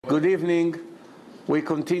Good evening. We're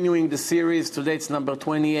continuing the series. Today it's number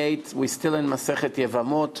 28. We're still in Masechet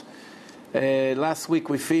Yevamot. Last week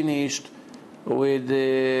we finished with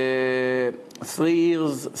 3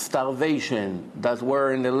 years starvation that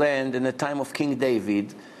were in the land in the time of King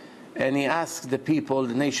David. And he asked the people,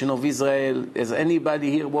 the nation of Israel, is anybody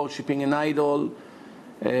here worshipping an idol?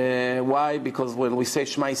 Why? Because when we say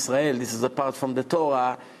Shema Israel, this is a part from the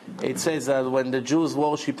Torah, it says that when the Jews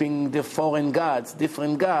worshipping the foreign gods,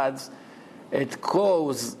 different gods, it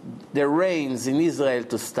caused the rains in Israel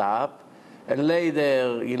to stop, and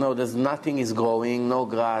later, there's nothing is growing, no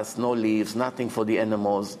grass, no leaves, nothing for the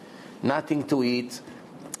animals, nothing to eat,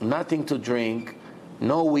 nothing to drink,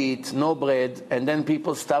 no wheat, no bread, and then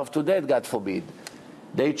people starve to death, God forbid.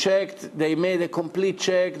 They checked, they made a complete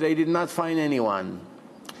check, they did not find anyone.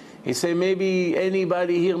 He said, maybe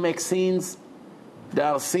anybody here makes sins? There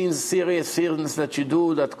are sins, serious sins that you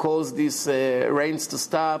do that cause these rains to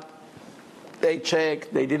stop. They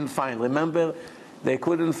checked, they didn't find. Remember, they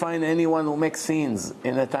couldn't find anyone who makes sins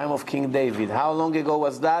in the time of King David. How long ago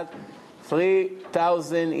was that?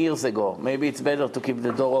 3,000 years ago. Maybe it's better to keep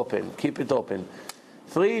the door open. Keep it open.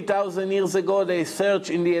 3,000 years ago, they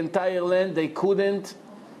searched in the entire land. They couldn't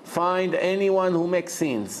find anyone who makes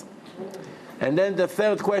sins. And then the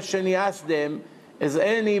third question he asked them, is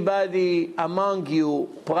anybody among you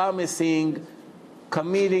promising,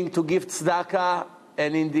 committing to give tzedakah,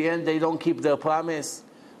 and in the end they don't keep their promise?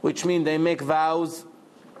 Which means they make vows.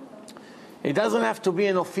 It doesn't have to be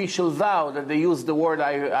an official vow that they use the word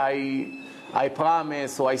I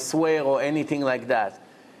promise or I swear or anything like that.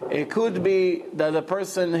 It could be that a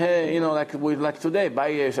person, like today, buy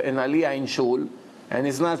an aliyah in shul, and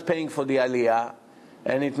is not paying for the aliyah,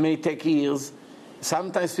 and it may take years.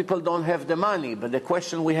 Sometimes people don't have the money, but the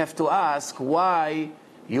question we have to ask, why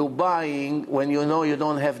you buying when you know you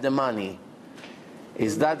don't have the money?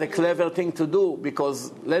 Is that a clever thing to do?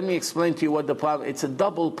 Because let me explain to you what the problem. It's a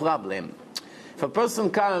double problem. If a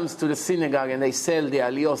person comes to the synagogue and they sell the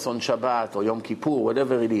aliyos on Shabbat or Yom Kippur,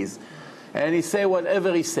 whatever it is, and he say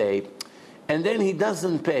whatever he say, and then he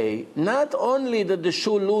doesn't pay, not only did the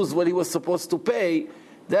shul lose what he was supposed to pay,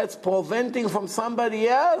 that's preventing from somebody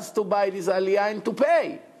else to buy this aliyah and to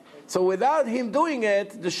pay. So without him doing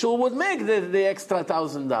it, the shul would make the extra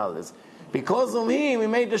 $1,000. Because of him, he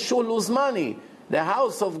made the shul lose money. The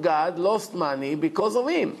house of God lost money because of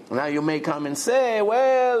him. Now you may come and say,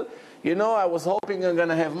 well, I was hoping I'm going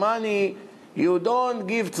to have money. You don't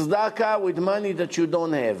give tzedakah with money that you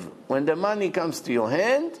don't have. When the money comes to your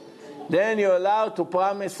hand, then you're allowed to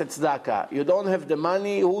promise a tzedakah. You don't have the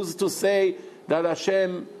money, who's to say that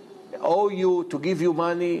Hashem owe you to give you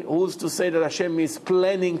money? Who's to say that Hashem is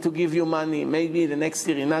planning to give you money? Maybe the next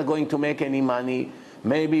year you're not going to make any money.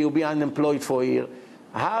 Maybe you'll be unemployed for a year.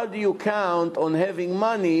 How do you count on having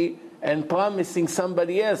money and promising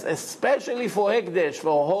somebody else, especially for Hekdesh,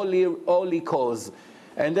 for a holy cause?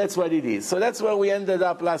 And that's what it is. So that's where we ended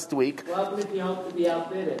up last week. Well, if you hope to be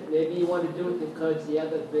outbid, maybe you want to do it to encourage the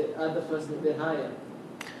other person a bit higher.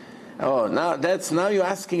 Oh, now you're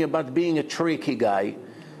asking about being a tricky guy.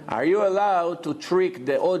 Are you allowed to trick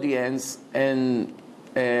the audience and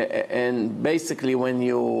basically when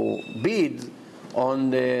you bid on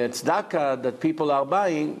the tzedakah that people are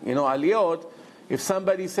buying, aliyot, if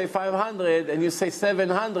somebody say 500 and you say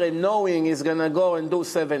 700, knowing he's going to go and do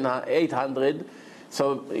 800,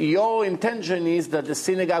 so your intention is that the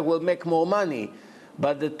synagogue will make more money.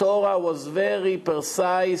 But the Torah was very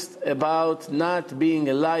precise about not being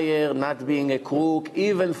a liar, not being a crook,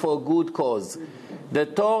 even for good cause. The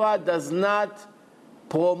Torah does not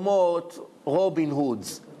promote Robin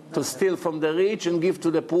Hoods, to steal from the rich and give to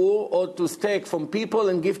the poor, or to take from people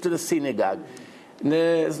and give to the synagogue.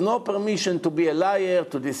 There's no permission to be a liar,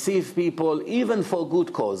 to deceive people, even for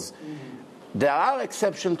good cause. There are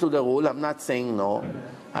exceptions to the rule, I'm not saying no.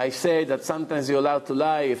 I say that sometimes you're allowed to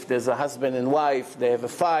lie if there's a husband and wife, they have a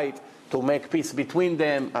fight, to make peace between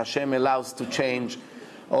them, Hashem allows to change,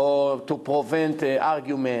 or to prevent an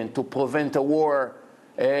argument, to prevent a war,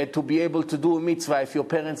 to be able to do a mitzvah if your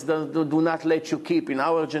parents do not let you keep. In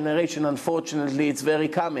our generation, unfortunately, it's very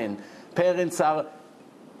common. Parents are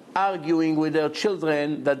arguing with their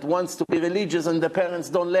children that wants to be religious and the parents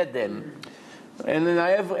don't let them. And then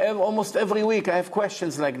I have almost every week I have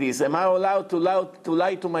questions like this. Am I allowed to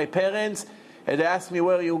lie to my parents? And they ask me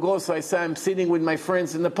where you go, so I say I'm sitting with my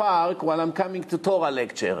friends in the park while I'm coming to Torah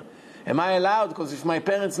lecture. Am I allowed? Because if my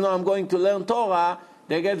parents know I'm going to learn Torah,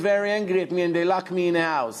 they get very angry at me and they lock me in a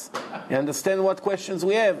house. You understand what questions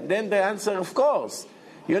we have? Then the answer, of course.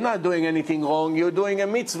 You're not doing anything wrong. You're doing a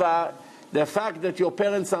mitzvah. The fact that your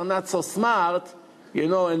parents are not so smart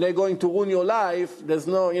and they're going to ruin your life, there's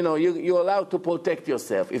no, you're allowed to protect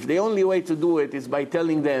yourself. If the only way to do it is by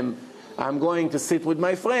telling them, I'm going to sit with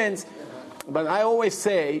my friends, but I always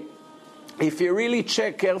say, if you really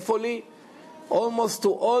check carefully, almost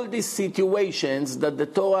to all these situations that the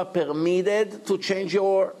Torah permitted to change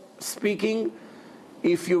your speaking,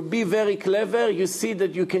 if you be very clever, you see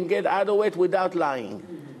that you can get out of it without lying.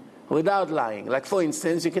 Without lying. Like for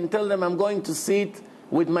instance, you can tell them, I'm going to sit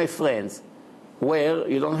with my friends. Where?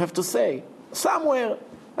 You don't have to say. Somewhere.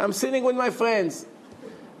 I'm sitting with my friends.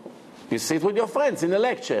 You sit with your friends in a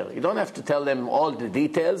lecture. You don't have to tell them all the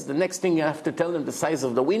details. The next thing you have to tell them the size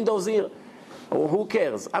of the windows here. Or who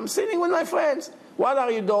cares? I'm sitting with my friends. What are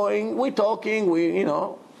you doing? We're talking.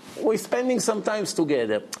 We're spending some time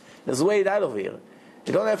together. Let's wait out of here.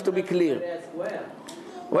 You don't have to be clear.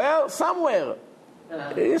 Well, somewhere.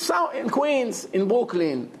 In Queens, in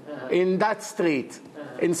Brooklyn, in that street.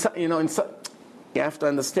 You have to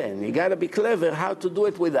understand. You got to be clever how to do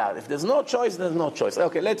it without. If there's no choice, there's no choice.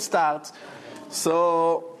 Okay, let's start.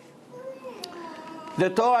 So, the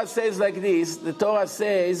Torah says like this. The Torah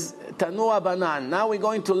says, Tanu Abanan. Now we're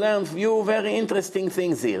going to learn few very interesting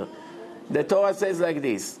things here. The Torah says like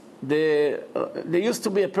this. There used to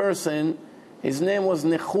be a person, his name was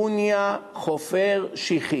Nechunia Chofer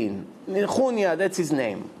Shichin. Nechunia, that's his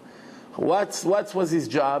name. What was his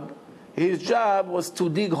job? His job was to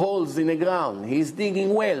dig holes in the ground. He's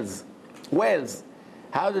digging wells. Wells.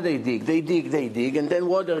 How do they dig? They dig, and then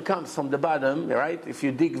water comes from the bottom, right? If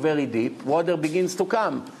you dig very deep, water begins to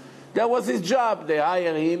come. That was his job. They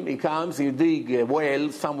hire him, he comes, you dig a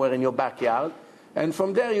well somewhere in your backyard, and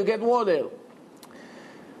from there you get water.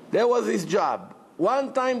 That was his job.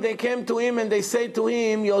 One time they came to him and they said to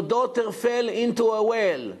him, your daughter fell into a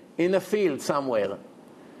well in a field somewhere.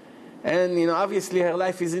 And, obviously her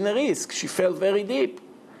life is in a risk. She fell very deep.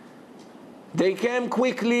 They came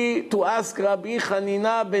quickly to ask Rabbi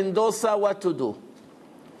Hanina ben Dosa what to do.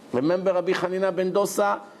 Remember Rabbi Hanina ben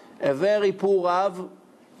Dosa? A very poor Rav,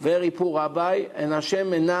 very poor rabbi, and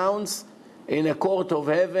Hashem announced in a court of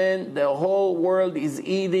heaven, the whole world is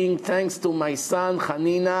eating thanks to my son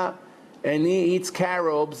Hanina, and he eats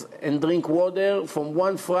carobs and drink water from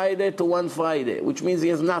one Friday to one Friday, which means he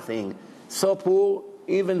has nothing. So poor,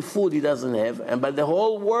 even food he doesn't have, but the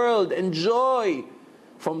whole world enjoy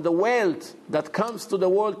from the wealth that comes to the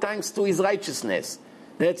world thanks to his righteousness.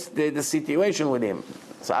 That's the situation with him.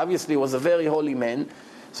 So obviously he was a very holy man.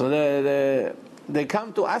 So they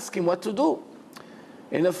come to ask him what to do.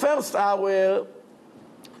 In the first hour,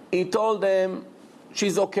 he told them,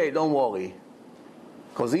 she's okay, don't worry.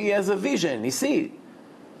 Because he has a vision, he sees.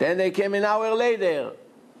 Then they came an hour later.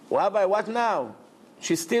 Rabbi, what now?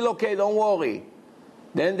 She's still okay, don't worry.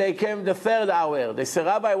 Then they came the third hour. They said,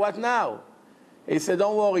 Rabbi, what now? He said,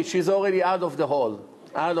 don't worry, she's already out of the hole,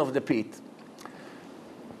 out of the pit.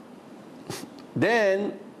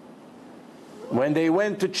 Then, when they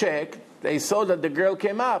went to check, they saw that the girl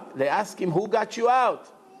came up. They asked him, who got you out?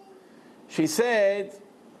 She said,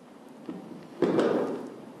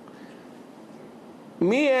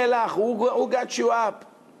 Mi elach, who got you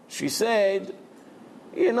up? She said,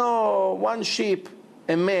 one sheep,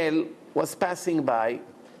 a male, was passing by,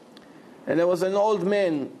 and there was an old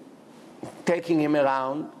man taking him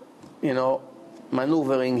around,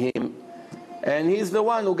 maneuvering him, and he's the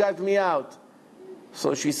one who got me out.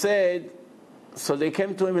 So she said, so they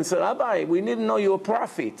came to him and said, Rabbi, we didn't know you were a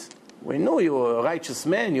prophet. We knew you were a righteous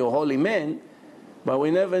man, you're a holy man, but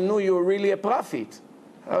we never knew you were really a prophet.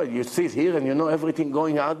 Oh, you sit here and you know everything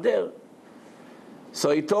going out there.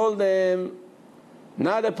 So he told them,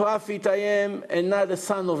 not a prophet I am, and not the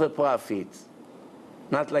son of a prophet.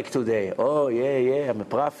 Not like today. Oh, yeah, I'm a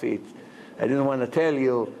prophet. I didn't want to tell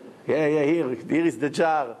you. Yeah, here is the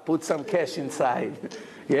jar. Put some cash inside.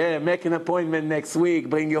 Yeah, make an appointment next week.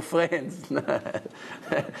 Bring your friends.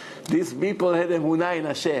 These people had emunah in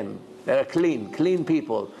Hashem. They're clean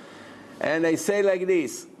people. And they say like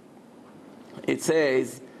this. It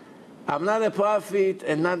says, I'm not a prophet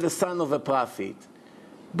and not the son of a prophet.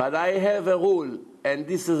 But I have a rule, and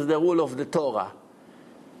this is the rule of the Torah.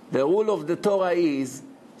 The rule of the Torah is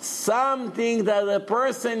something that a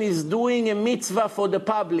person is doing a mitzvah for the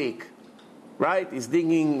public. Right? He's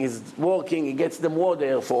digging, he's working, he gets them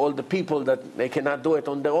water for all the people that they cannot do it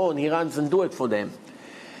on their own. He runs and do it for them.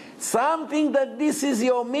 Something that this is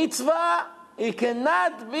your mitzvah, it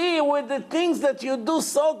cannot be with the things that you do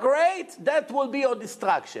so great, that will be your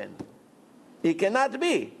distraction. It cannot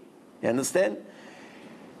be. You understand?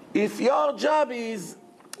 If your job is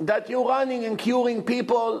that you're running and curing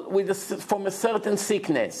people from a certain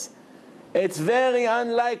sickness, it's very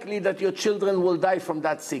unlikely that your children will die from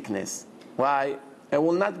that sickness. Why? There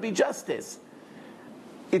will not be justice.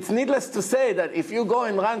 It's needless to say that if you go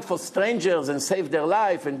and run for strangers and save their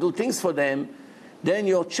life and do things for them, then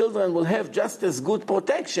your children will have just as good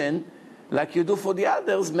protection like you do for the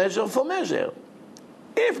others, measure for measure.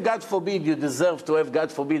 If, God forbid, you deserve to have,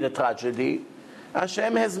 God forbid, a tragedy,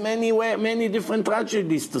 Hashem has many different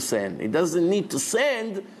tragedies to send. He doesn't need to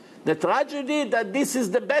send the tragedy that this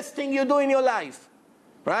is the best thing you do in your life.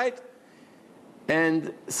 Right?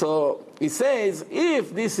 And so he says,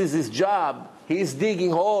 if this is his job, he's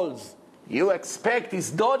digging holes, you expect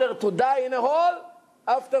his daughter to die in a hole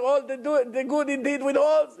after all the good he did with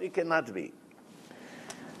holes? It cannot be.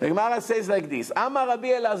 The Gemara says like this, Amar Rabbi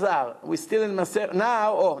Elazar, we're still in Masechet,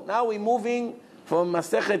 now we're moving from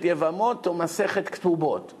Masechet Yevamot to Masechet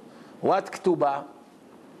Ktubot. What Ktubah?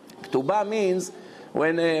 Ktubah means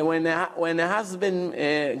when a husband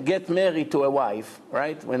get married to a wife,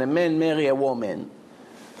 right? When a man marry a woman,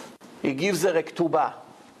 he gives her a Ktubah.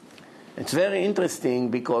 It's very interesting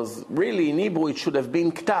because really in Hebrew it should have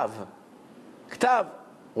been Ktav. Ktav.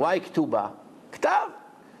 Why Ktubah? Ktav.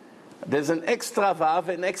 There's an extra Vav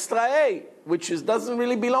and extra A, which doesn't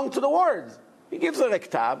really belong to the word. He gives her a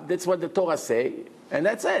Ktav, that's what the Torah say, and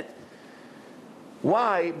that's it.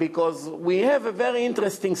 Why? Because we have a very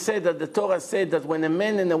interesting say that the Torah said that when a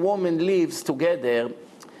man and a woman lives together,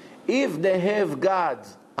 if they have God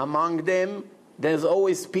among them, there's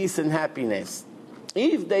always peace and happiness.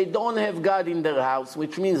 If they don't have God in their house,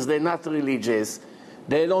 which means they're not religious,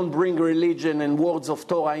 they don't bring religion and words of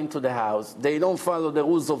Torah into the house, they don't follow the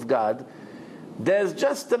rules of God, there's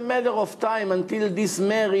just a matter of time until this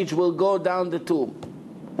marriage will go down the tube.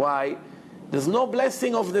 Why? There's no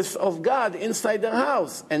blessing of God inside their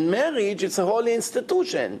house. And marriage, it's a holy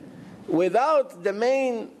institution. Without the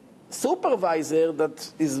main supervisor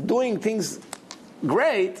that is doing things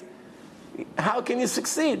great, how can you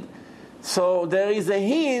succeed? So there is a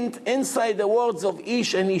hint inside the words of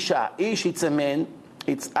Ish and Isha. Ish, it's a man.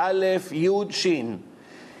 It's Aleph, Yud, Shin.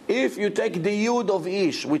 If you take the Yud of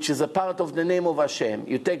Ish, which is a part of the name of Hashem,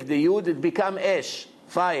 you take the Yud, it becomes Esh,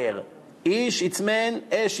 fire. Ish, it's man.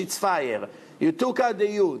 Esh, it's fire. You took out the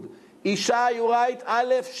Yud. Isha, you write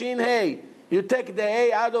Aleph, Shin, Hey. You take the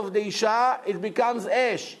Hey out of the Isha, it becomes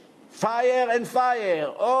Esh. Fire and fire.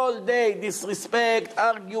 All day, disrespect,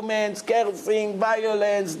 arguments, cursing,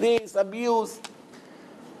 violence, this, abuse.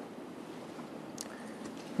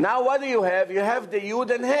 Now what do you have? You have the Yud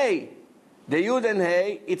and Hey. The Yud and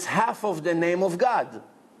Hey, it's half of the name of God.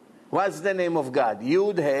 What's the name of God?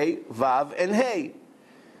 Yud, Hey, Vav, and Hey.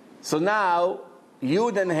 So now,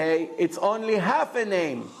 Yud and Hey, it's only half a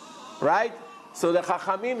name, right? So the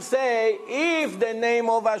Chachamim say, if the name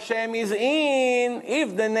of Hashem is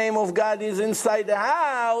if the name of God is inside the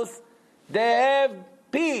house, they have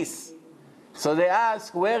peace. So they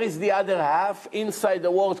ask, where is the other half? Inside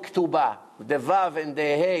the word Ktubah. The Vav and the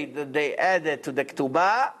Hey that they added to the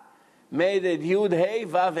Ktubah made it Yud, Hey,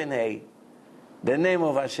 Vav, and Hey. The name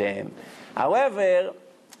of Hashem. However,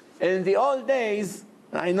 in the old days,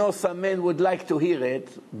 I know some men would like to hear it.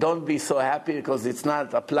 Don't be so happy because it's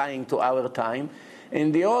not applying to our time.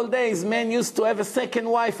 In the old days, men used to have a second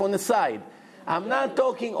wife on the side. I'm not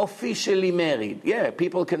talking officially married. Yeah,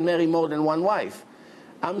 people can marry more than one wife.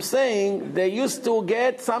 I'm saying they used to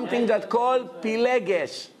get something that called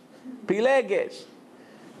pilegesh. Pilegesh.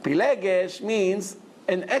 Pilegesh means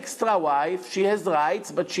an extra wife. She has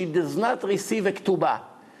rights, but she does not receive a ktubah.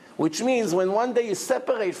 Which means when one day you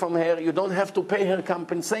separate from her, you don't have to pay her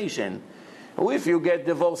compensation. If you get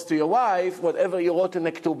divorced to your wife, whatever you wrote in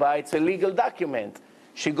the ktubah, it's a legal document.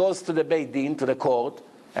 She goes to the Beit Din, to the court,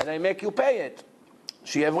 and they make you pay it.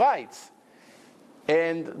 She has rights.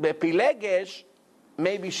 And the pilegesh,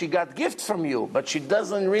 maybe she got gifts from you, but she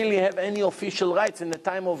doesn't really have any official rights in the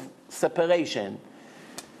time of separation.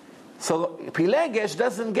 So pilegesh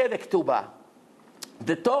doesn't get a ktubah.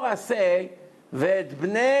 The Torah say, V'et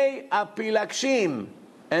bnei apilakshim,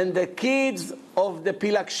 and the kids of the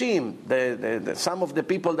pilakshim, some of the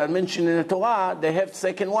people that mentioned in the Torah, they have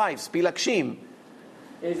second wives, pilakshim.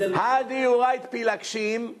 How do you write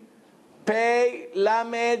pilakshim? Pei,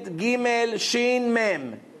 lamed, gimel, shin,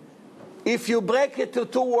 mem. If you break it to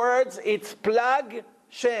two words, it's plag,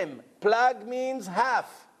 shem. Plag means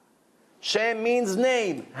half. Shem means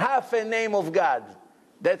name, half a name of God.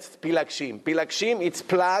 That's pilakshim. Pilakshim, it's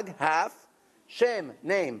plag, half. Shem,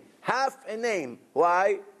 name, half a name.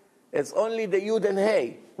 Why? It's only the Yud and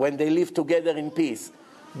Hey when they live together in peace.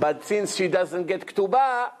 But since she doesn't get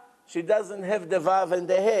Ktubah, she doesn't have the Vav and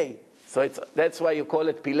the Hey. So that's why you call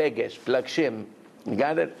it Pilegesh, Plagshim. You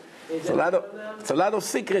got it? It's a lot of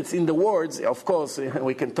secrets in the words. Of course,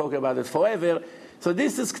 we can talk about it forever. So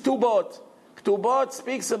this is Ktubot. Ktubot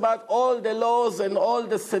speaks about all the laws and all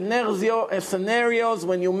the scenarios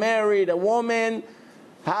when you married a woman.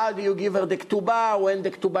 How do you give her the ktubah? When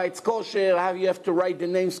the ktubah is kosher? How you have to write the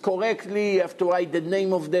names correctly? You have to write the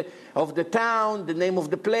name of the town, the name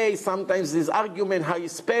of the place. Sometimes there's argument how you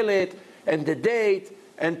spell it, and the date,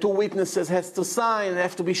 and 2 witnesses has to sign, and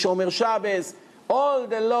have to be Shomer Shabbos. All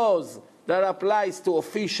the laws that applies to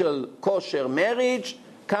official kosher marriage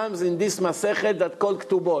comes in this Masechet that called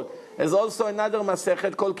Ktubot. There's also another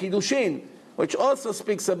Masechet called Kiddushin, which also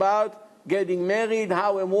speaks about getting married,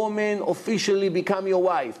 how a woman officially become your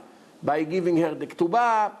wife, by giving her the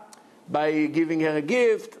Ktubah, by giving her a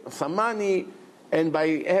gift, some money, and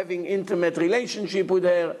by having intimate relationship with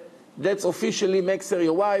her. That officially makes her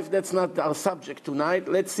your wife. That's not our subject tonight.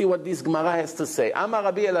 Let's see what this Gemara has to say. Amar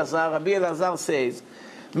Rabbi Elazar says,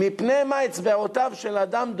 מפני מה אצבעותיו של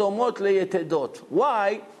אדם דומות ליתדות.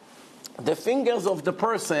 Why the fingers of the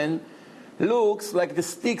person looks like the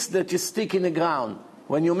sticks that you stick in the ground.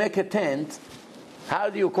 When you make a tent, how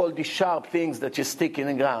do you call these sharp things that you stick in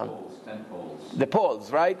the ground? Poles, 10 poles. The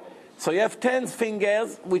poles, right? So you have 10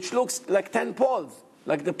 fingers, which looks like 10 poles,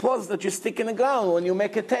 like the poles that you stick in the ground when you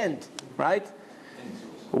make a tent, right?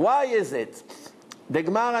 Why is it? The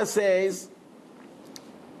Gemara says,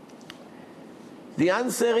 the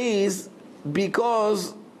answer is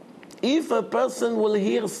because if a person will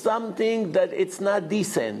hear something that it's not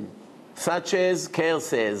decent, such as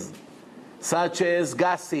curses, such as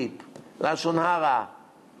gossip, lashon hara,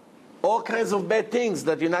 all kinds of bad things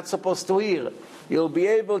that you're not supposed to hear, you'll be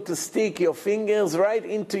able to stick your fingers right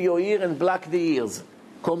into your ear and block the ears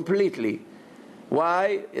completely.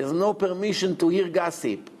 Why? There's no permission to hear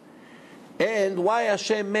gossip. And why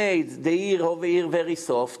Hashem made the ear over here very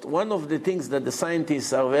soft? One of the things that the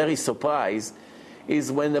scientists are very surprised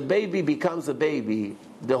is when a baby becomes a baby,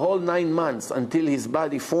 the whole 9 months until his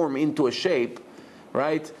body forms into a shape,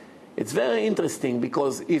 right? It's very interesting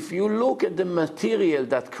because if you look at the material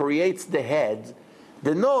that creates the head,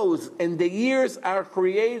 the nose and the ears are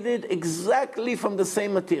created exactly from the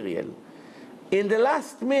same material. In the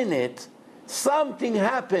last minute, something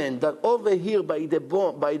happened that over here by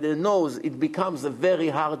the nose it becomes a very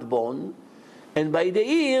hard bone, and by the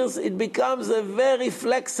ears it becomes a very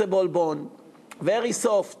flexible bone, very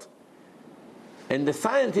soft. And the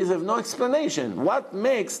scientists have no explanation. What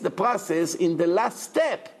makes the process in the last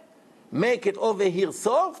step make it over here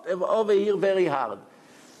soft and over here very hard?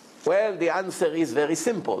 Well, the answer is very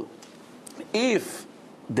simple. If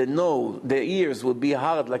the ears would be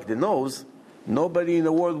hard like the nose, nobody in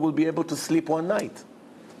the world will be able to sleep one night.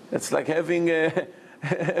 It's like having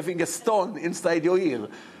a stone inside your ear.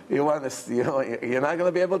 You're not going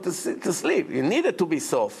to be able to sleep. You need it to be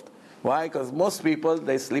soft. Why? Because most people,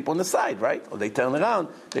 they sleep on the side, right? Or they turn around,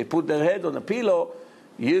 they put their head on a pillow.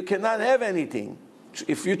 You cannot have anything.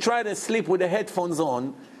 If you try to sleep with the headphones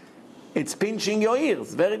on, it's pinching your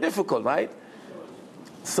ears. Very difficult, right?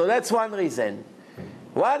 So that's one reason.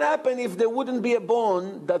 What happens if there wouldn't be a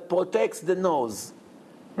bone that protects the nose,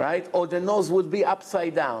 right? Or the nose would be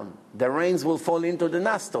upside down. The rains will fall into the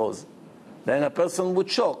nostrils. Then a person would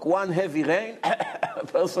choke. One heavy rain, a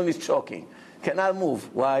person is choking. Cannot move.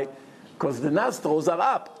 Why? Because the nostrils are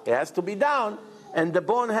up. It has to be down. And the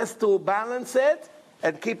bone has to balance it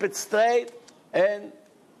and keep it straight. And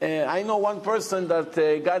I know one person that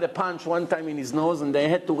got a punch one time in his nose, and they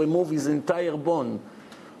had to remove his entire bone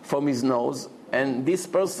from his nose. And this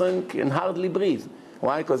person can hardly breathe.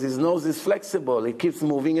 Why? Because his nose is flexible. It keeps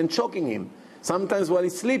moving and choking him. Sometimes while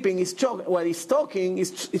he's sleeping, while he's talking,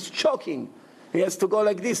 he's choking. He has to go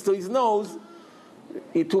like this to his nose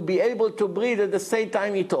to be able to breathe at the same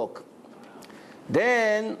time he talks.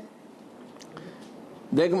 Then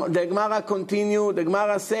the Gemara continues. The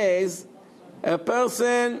Gemara says a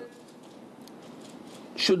person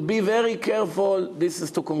should be very careful. This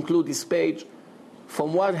is to conclude this page.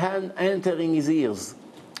 From what hand entering his ears.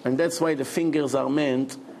 And that's why the fingers are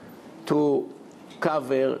meant to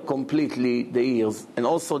cover completely the ears. And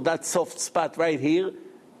also that soft spot right here,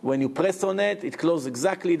 when you press on it, it closes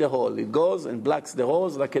exactly the hole. It goes and blocks the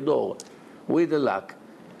holes like a door with a lock.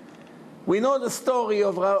 We know the story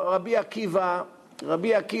of Rabbi Akiva. Rabbi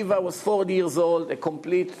Akiva was 40 years old, a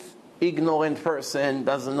complete ignorant person,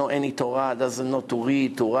 doesn't know any Torah, doesn't know to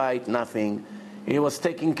read, to write, nothing. He was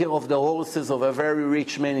taking care of the horses of a very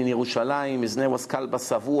rich man in Yerushalayim. His name was Kalba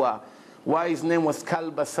Savua. Why his name was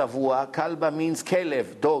Kalba Savua? Kalba means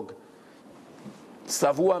kelev, dog.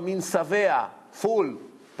 Savua means savea, full.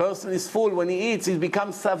 Person is full. When he eats, he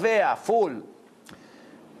becomes savea, full.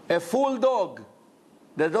 A full dog.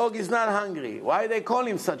 The dog is not hungry. Why they call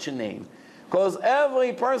him such a name? Because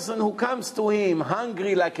every person who comes to him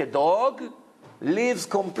hungry like a dog, lives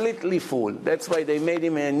completely full. That's why they made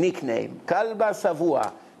him a nickname. Kalba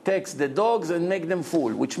Savua takes the dogs and make them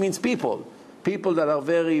full, which means people. People that are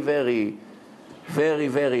very, very, very,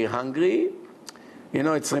 very hungry. You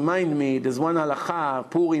know, it's remind me, there's one halacha,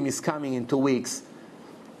 Purim is coming in 2 weeks.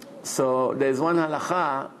 So there's one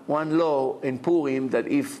halacha, one law in Purim, that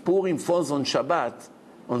if Purim falls on Shabbat,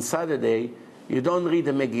 on Saturday, you don't read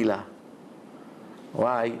the Megillah.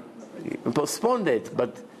 Why? You postponed it,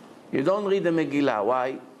 but you don't read the Megillah.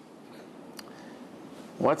 Why?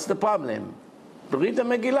 What's the problem? Read the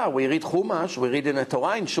Megillah. We read Chumash, we read in the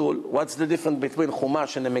Torah in Shul. What's the difference between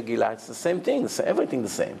Chumash and the Megillah? It's the same thing, it's everything the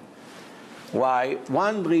same. Why?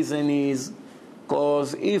 One reason is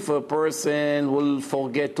because if a person will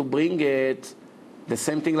forget to bring it, the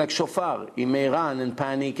same thing like shofar, he may run and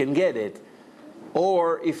panic and get it.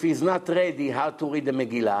 Or if he's not ready how to read the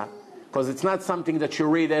Megillah, because it's not something that you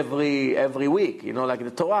read every week, you know, like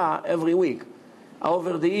the Torah, every week.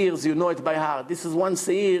 Over the years, you know it by heart. This is once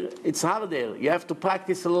a year, it's harder. You have to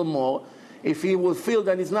practice a little more. If he will feel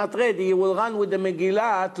that he's not ready, he will run with the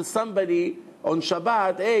Megillah to somebody on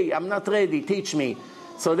Shabbat, hey, I'm not ready, teach me.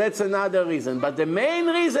 So that's another reason. But the main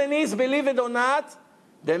reason is, believe it or not,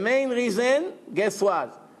 the main reason, guess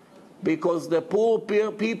what? Because the poor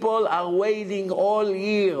people are waiting all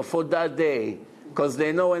year for that day. Because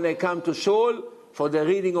they know when they come to Shul, for the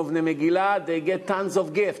reading of the Megillah, they get tons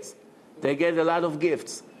of gifts. They get a lot of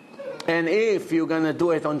gifts. And if you're going to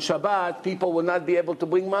do it on Shabbat, people will not be able to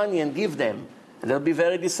bring money and give them. They'll be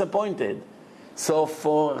very disappointed. So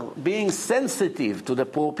for being sensitive to the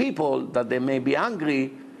poor people, that they may be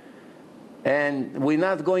hungry, and we're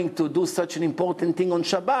not going to do such an important thing on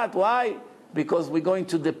Shabbat. Why? Because we're going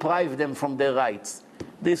to deprive them from their rights.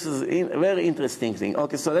 This is a very interesting thing.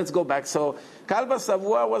 Okay, so let's go back. So Kalba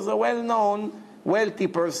Savua was a well-known, wealthy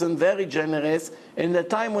person, very generous. In the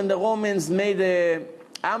time when the Romans made an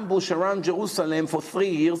ambush around Jerusalem for 3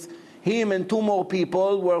 years, him and 2 more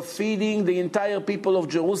people were feeding the entire people of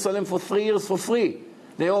Jerusalem for 3 years for free.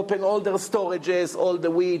 They opened all their storages, all the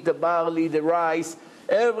wheat, the barley, the rice,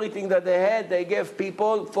 everything that they had, they gave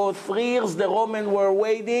people. For 3 years, the Romans were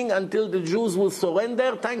waiting until the Jews would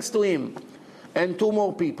surrender, thanks to him and 2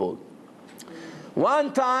 more people.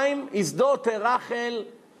 One time, his daughter Rachel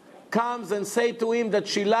comes and says to him that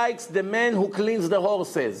she likes the man who cleans the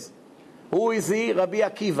horses. Who is he? Rabbi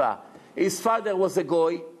Akiva. His father was a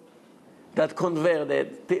goy that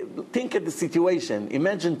converted. Think of the situation.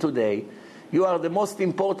 Imagine today, you are the most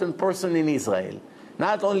important person in Israel.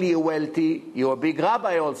 Not only you're wealthy, you're a big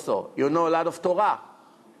rabbi also. You know a lot of Torah,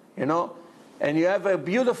 you know. And you have a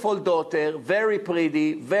beautiful daughter, very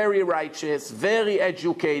pretty, very righteous, very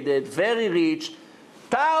educated, very rich.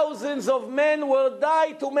 Thousands of men will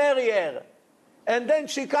die to marry her. And then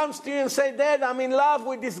she comes to you and says, Dad, I'm in love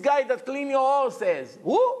with this guy that cleans your horses.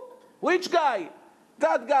 Who? Which guy?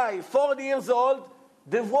 That guy, 40 years old,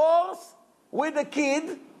 divorced with a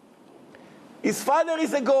kid. His father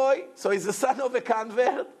is a goy, so he's the son of a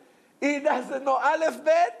convert. He doesn't know Aleph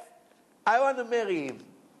Bet. I want to marry him.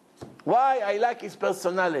 Why? I like his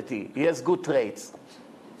personality. He has good traits.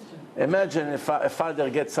 Imagine if a father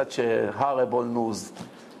gets such a horrible news.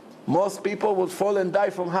 Most people would fall and die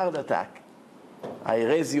from heart attack. I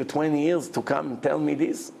raised you 20 years to come and tell me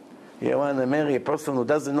this? You want to marry a person who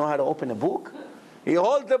doesn't know how to open a book? He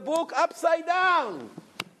holds the book upside down.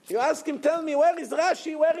 You ask him, tell me, where is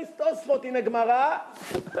Rashi, where is Tosfot in the Gemara?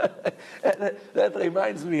 That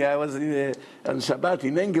reminds me, I was on Shabbat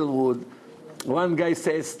in Englewood. One guy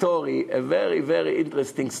says a story, a very, very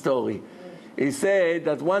interesting story. He said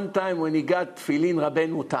that one time when he got tefillin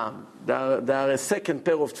Rabbeinu Tam, there are a second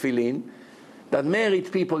pair of tefillin that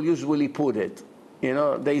married people usually put it. You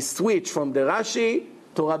know, they switch from the Rashi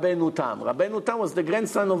to Rabbeinu Tam. Rabbeinu Tam was the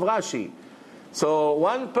grandson of Rashi. So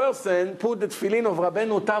one person put the tefillin of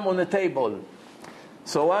Rabbeinu Tam on the table.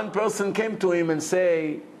 So one person came to him and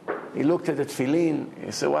say, he looked at the tefillin,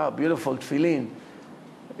 he said, wow, beautiful tefillin.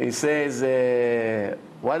 He says,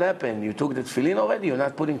 what happened? You took the tefillin already? You're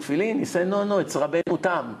not putting tefillin? He said, no, it's Rabbeinu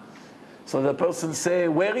Tam. So the person said,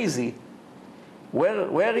 where is he?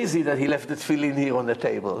 Where is he that he left the tefillin here on the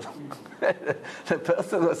table? The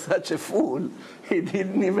person was such a fool, he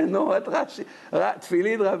didn't even know what Rashi,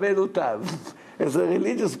 tefillin Rabbeinu Tam. As a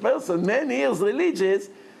religious person, many years religious,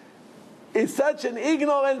 is such an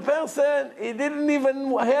ignorant person, he didn't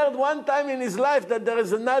even heard one time in his life that there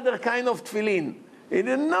is another kind of tefillin. He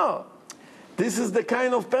didn't know. This is the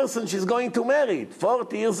kind of person she's going to marry.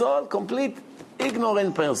 40 years old, complete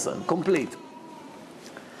ignorant person, complete.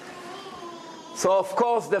 So of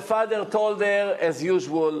course the father told her, as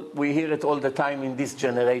usual, we hear it all the time in this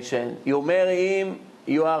generation, you marry him,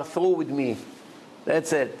 you are through with me.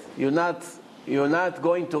 That's it. You're not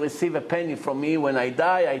going to receive a penny from me. When I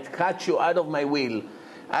die, I cut you out of my will.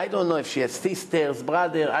 I don't know if she has sisters,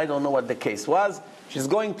 brother. I don't know what the case was. She's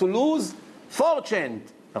going to lose fortune.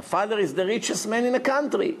 Her father is the richest man in the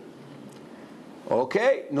country.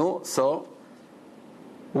 Okay? No, so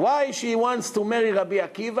why she wants to marry Rabbi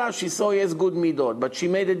Akiva? She saw he has good midot, but she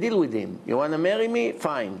made a deal with him. You want to marry me?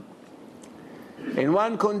 Fine. In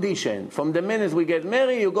one condition. From the minute we get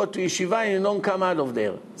married, you go to yeshiva and you don't come out of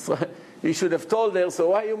there. So you should have told her,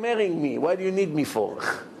 so why are you marrying me? What do you need me for?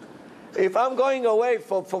 If I'm going away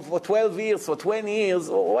for 12 years, for 20 years,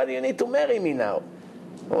 what do you need to marry me now?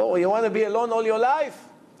 Oh, you want to be alone all your life?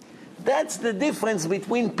 That's the difference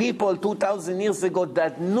between people 2,000 years ago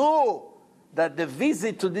that knew that the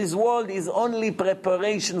visit to this world is only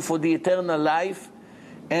preparation for the eternal life,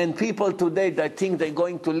 and people today that think they're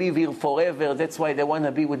going to live here forever. That's why they want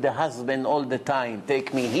to be with the husband all the time.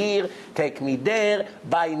 Take me here, take me there,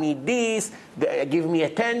 buy me this, give me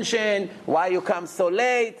attention, why you come so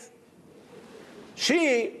late?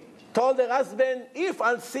 She told her husband, if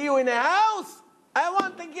I'll see you in a house, I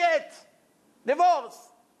want to get divorced.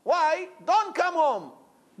 Why? Don't come home.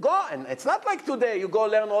 Go, and it's not like today, you go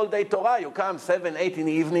learn all day Torah, you come 7, 8 in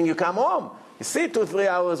the evening, you come home. You sit 2, 3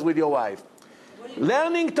 hours with your wife.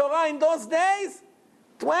 Learning Torah in those days,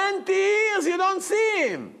 20 years you don't see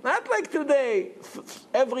him. Not like today,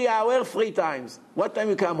 every hour, 3 times. What time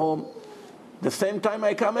you come home? The same time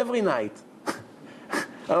I come every night.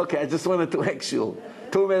 Okay, I just wanted to make sure.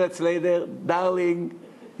 2 minutes later, darling,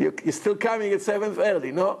 you're still coming at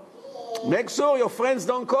 7:30, no? Make sure your friends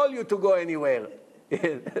don't call you to go anywhere.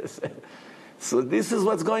 So this is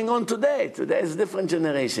what's going on today. Today is a different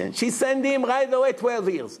generation. She sent him right away 12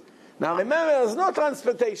 years. Now remember, there's no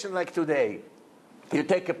transportation like today. You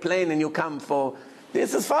take a plane and you come for...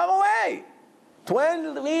 This is far away.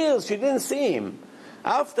 12 years, she didn't see him.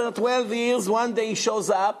 After 12 years, one day he shows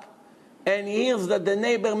up and he hears that the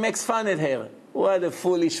neighbor makes fun at her. What a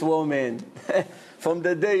foolish woman. From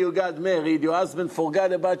the day you got married, your husband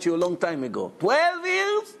forgot about you a long time ago. 12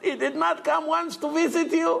 years? He did not come once to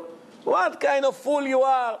visit you? What kind of fool you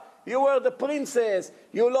are? You were the princess.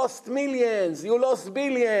 You lost millions. You lost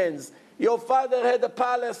billions. Your father had a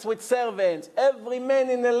palace with servants. Every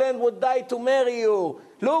man in the land would die to marry you.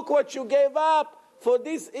 Look what you gave up for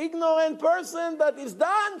this ignorant person that is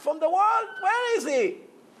done from the world. Where is he?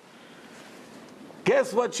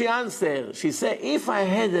 Guess what she answered? She said, if I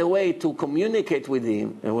had a way to communicate with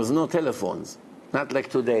him, there was no telephones. Not like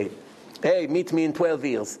today. Hey, meet me in 12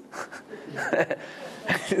 years.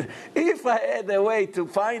 If I had a way to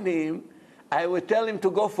find him, I would tell him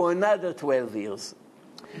to go for another 12 years.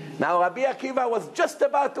 Now, Rabbi Akiva was just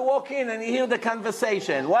about to walk in and he heard the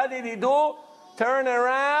conversation. What did he do? Turn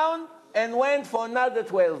around and went for another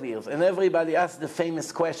 12 years. And everybody asked the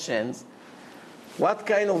famous questions. What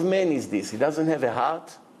kind of man is this? He doesn't have a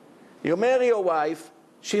heart? You marry your wife,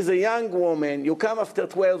 she's a young woman, you come after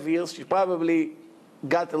 12 years, she probably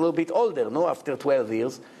got a little bit older, no, after 12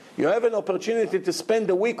 years. You have an opportunity to spend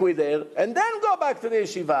a week with her, and then go back to the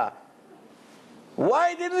yeshiva.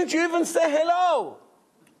 Why didn't you even say hello?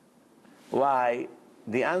 Why?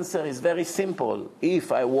 The answer is very simple.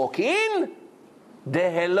 If I walk in,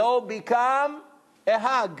 the hello become a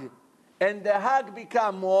hug, and the hug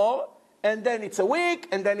become more, and then it's a week,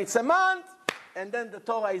 and then it's a month, and then the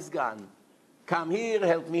Torah is gone. Come here,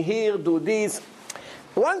 help me here, do this.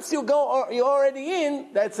 Once you go, you're already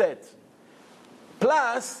in, that's it.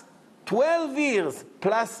 Plus 12 years,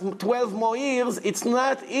 plus 12 more years, it's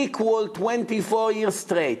not equal 24 years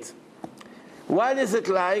straight. What is it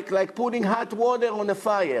like? Like putting hot water on a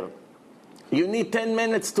fire. You need 10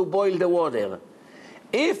 minutes to boil the water.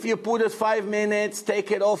 If you put it 5 minutes,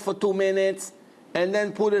 take it off for 2 minutes, and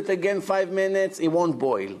then put it again 5 minutes, it won't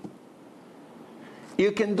boil.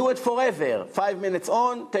 You can do it forever. 5 minutes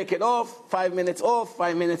on, take it off, 5 minutes off,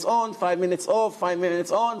 5 minutes on, 5 minutes off, 5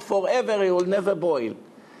 minutes on. Forever, it will never boil.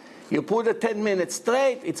 You put it 10 minutes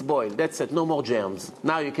straight, it's boiled. That's it, no more germs.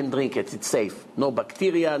 Now you can drink it, it's safe. No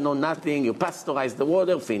bacteria, no nothing. You pasteurize the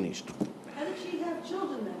water, finished. How did she have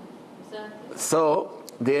children then? Exactly. So,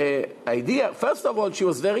 the idea, first of all, she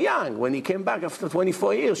was very young. When he came back after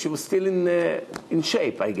 24 years, she was still in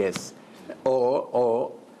shape, I guess.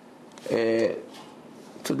 Or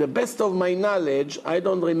to the best of my knowledge, I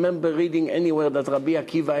don't remember reading anywhere that Rabbi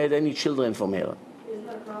Akiva had any children from her. Isn't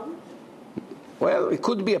that a problem? Well, it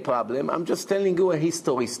could be a problem. I'm just telling you a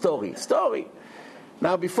story.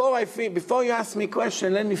 Now, before you ask me a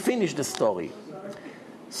question, let me finish the story.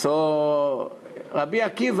 So, Rabbi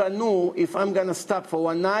Akiva knew if I'm going to stop for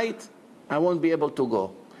one night, I won't be able to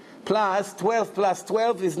go. Plus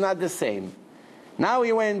 12 is not the same. Now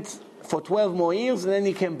he went for 12 more years, and then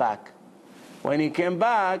he came back. When he came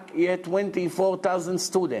back, he had 24,000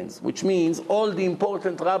 students, which means all the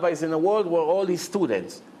important rabbis in the world were all his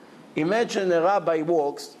students. Imagine a rabbi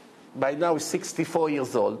walks, by now he's 64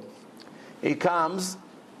 years old. He comes,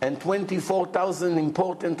 and 24,000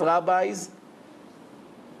 important rabbis,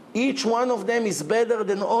 each one of them is better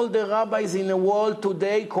than all the rabbis in the world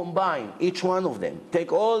today combined. Each one of them.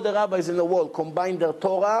 Take all the rabbis in the world, combine their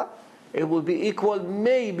Torah, it will be equal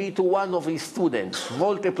maybe to one of his students.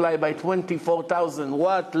 Multiply by 24,000.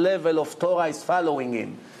 What level of Torah is following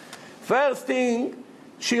him? First thing,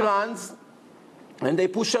 she runs, and they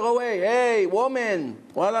push her away. Hey, woman,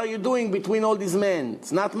 what are you doing between all these men?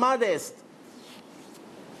 It's not modest.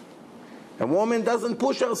 A woman doesn't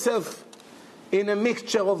push herself in a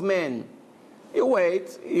mixture of men. You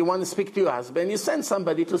wait, you want to speak to your husband, you send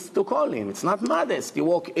somebody to call him. It's not modest. You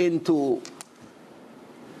walk into...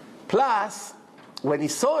 Plus, when he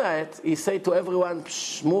saw it, he said to everyone,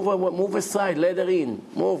 move aside, let her in.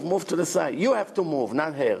 Move to the side. You have to move,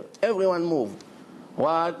 not her. Everyone move.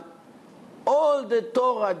 What? All the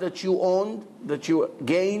Torah that you own, that you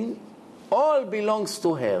gain, all belongs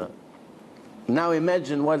to her. Now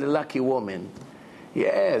imagine what a lucky woman.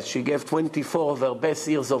 Yes, she gave 24 of her best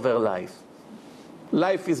years of her life.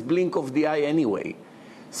 Life is blink of the eye anyway.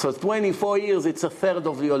 So 24 years, it's a third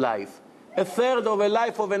of your life. A third of a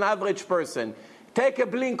life of an average person. Take a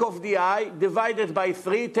blink of the eye, divide it by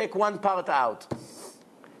 3, take one part out.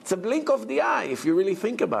 It's a blink of the eye, if you really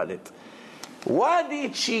think about it. What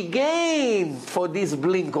did she gain for this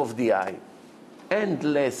blink of the eye?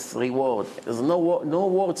 Endless reward. There's no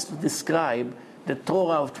words to describe the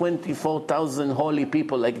Torah of 24,000 holy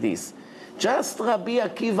people like this. Just Rabbi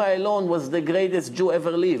Akiva alone was the greatest Jew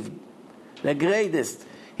ever lived. The greatest.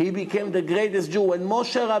 He became the greatest Jew. When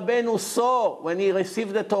Moshe Rabbeinu saw, when he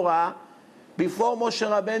received the Torah, before Moshe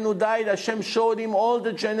Rabbeinu died, Hashem showed him all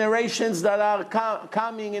the generations that are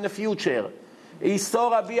coming in the future. He saw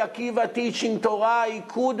Rabbi Akiva teaching Torah. He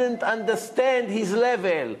couldn't understand his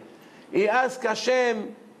level. He asked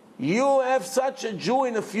Hashem, you have such a Jew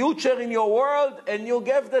in the future in your world, and you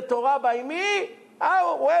gave the Torah by me?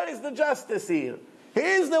 Where is the justice here? He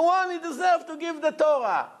is the one who deserves to give the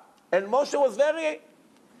Torah. And Moshe was very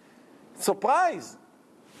surprised.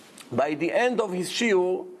 By the end of his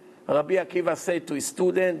shiur, Rabbi Akiva said to his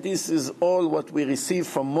student, this is all what we received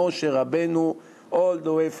from Moshe Rabbeinu, all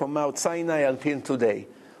the way from Mount Sinai until today,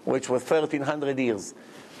 which was 1,300 years.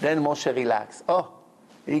 Then Moshe relaxed. Oh,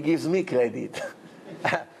 he gives me credit.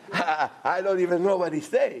 I don't even know what he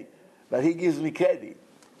said, but he gives me credit.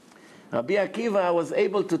 Rabbi Akiva was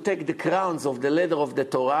able to take the crowns of the letter of the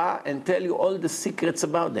Torah and tell you all the secrets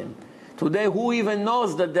about them. Today, who even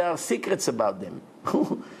knows that there are secrets about them?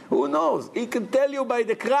 Who knows? He can tell you by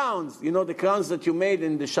the crowns. You know the crowns that you made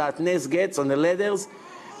in the Shatnez Getz on the letters?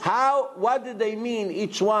 What did they mean,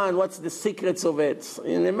 each one? What's the secrets of it?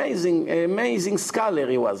 An amazing scholar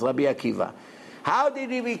he was, Rabbi Akiva. How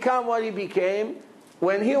did he become what he became?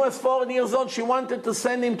 When he was 4 years old, she wanted to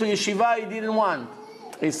send him to yeshiva, he didn't want.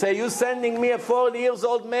 He said, you sending me a 4 years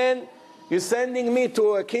old man? You sending me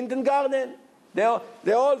to a kindergarten? They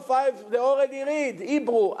all 5, they already read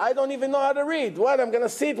Hebrew. I don't even know how to read. What, I'm going to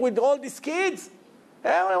sit with all these kids?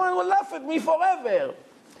 Everyone will laugh at me forever.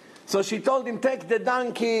 So she told him, take the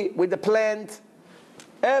donkey with the plant.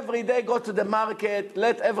 Every day go to the market.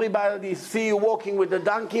 Let everybody see you walking with the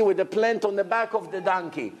donkey, with the plant on the back of the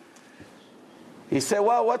donkey. He said,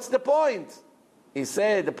 well, what's the point? He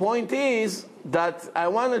said, the point is that I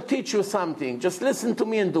want to teach you something. Just listen to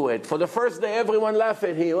me and do it. For the first day, everyone laughed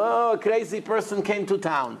at him. Oh, a crazy person came to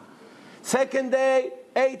town. Second day,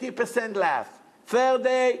 80% laugh. Third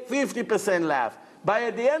day, 50% laugh.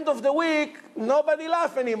 By the end of the week, nobody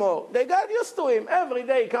laugh anymore. They got used to him. Every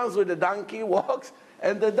day he comes with a donkey, walks,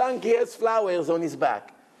 and the donkey has flowers on his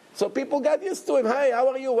back. So people got used to him. Hey, how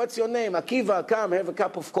are you? What's your name? Akiva, come, have a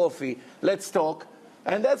cup of coffee. Let's talk.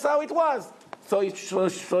 And that's how it was. So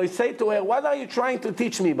he said to her, what are you trying to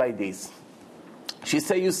teach me by this? She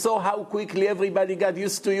said, you saw how quickly everybody got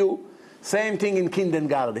used to you? Same thing in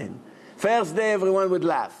kindergarten. First day, everyone would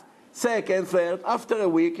laugh. Second, third, after a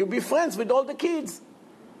week, you'll be friends with all the kids.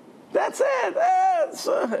 That's it.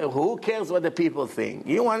 So who cares what the people think?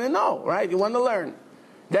 You want to know, right? You want to learn.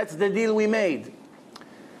 That's the deal we made.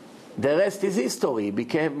 The rest is history. He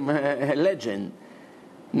became a legend.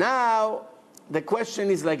 Now, the question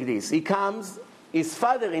is like this. He comes, his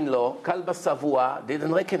father-in-law, Kalba Savua,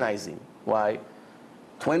 didn't recognize him. Why?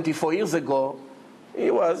 24 years ago,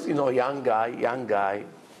 he was, young guy.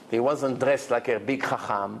 He wasn't dressed like a big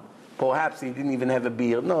chacham. Perhaps he didn't even have a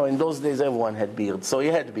beard. No, in those days everyone had beard. So he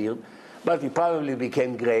had beard. but he probably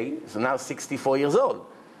became gray. So now 64 years old.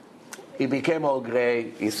 He became all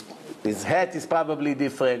gray. His hat is probably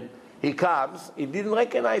different. He comes. He didn't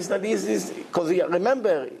recognize that this is, because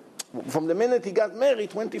remember, from the minute he got married,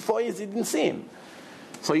 24 years, he didn't see him.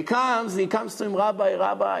 So he comes to him,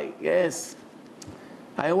 Rabbi, yes,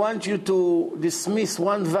 I want you to dismiss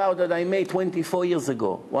one vow that I made 24 years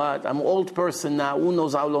ago. What? I'm an old person now. Who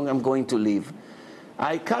knows how long I'm going to live?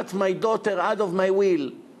 I cut my daughter out of my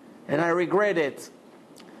will, and I regret it.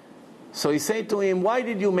 So he said to him, why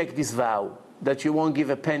did you make this vow that you won't give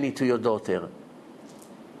a penny to your daughter?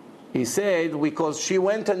 He said, because she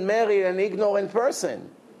went and married an ignorant person.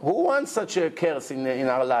 Who wants such a curse in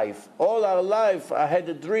our life? All our life I had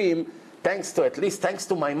a dream, thanks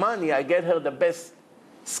to my money, I get her the best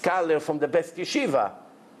scholar from the best yeshiva.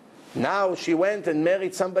 Now she went and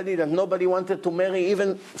married somebody that nobody wanted to marry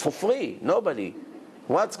even for free. Nobody.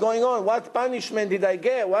 What's going on? What punishment did I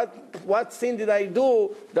get? What sin did I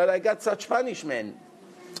do that I got such punishment?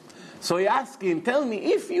 So he asked him, tell me,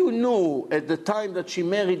 if you knew at the time that she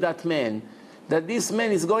married that man, that this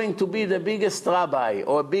man is going to be the biggest rabbi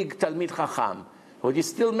or a big Talmid Chacham, would you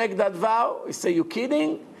still make that vow? He said, you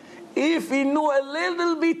kidding? If he knew a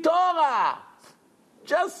little bit Torah,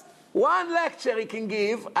 just one lecture he can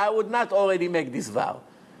give, I would not already make this vow.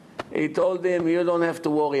 He told him, you don't have to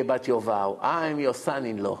worry about your vow. I am your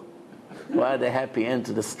son-in-law. What a happy end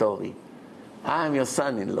to the story. I am your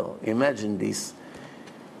son-in-law. Imagine this.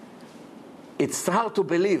 It's hard to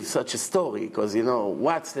believe such a story because,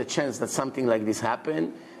 what's the chance that something like this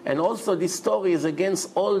happened? And also this story is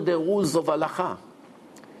against all the rules of halacha.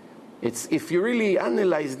 If you really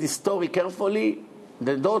analyze this story carefully,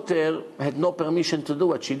 the daughter had no permission to do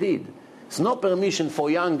what she did. There's no permission for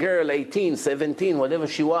a young girl, 18, 17, whatever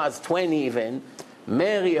she was, 20 even,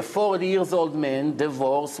 marry a 40 years old man,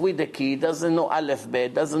 divorced with a kid, doesn't know Aleph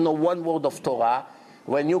Bet, doesn't know one word of Torah.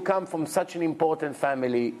 When you come from such an important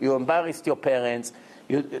family, you embarrassed your parents.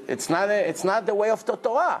 It's not the way of the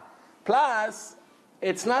Torah. Plus,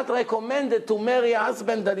 it's not recommended to marry a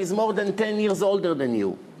husband that is more than 10 years older than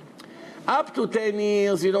you. Up to 10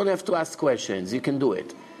 years, you don't have to ask questions. You can do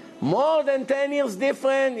it. More than 10 years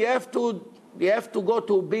different, you have to go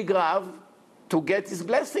to a big Rav to get his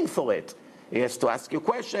blessing for it. He has to ask you a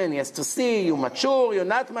question. He has to see you mature, you're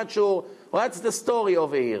not mature. What's the story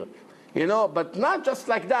over here? But not just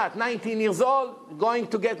like that. 19 years old, going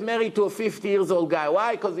to get married to a 50 years old guy.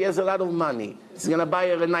 Why? Because he has a lot of money. He's going to buy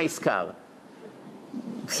her a nice car.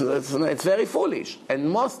 So it's very foolish.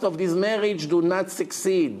 And most of these marriages do not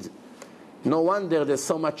succeed. No wonder there's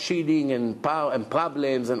so much cheating and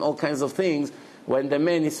problems and all kinds of things when the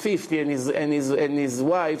man is 50 and his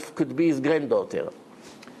wife could be his granddaughter.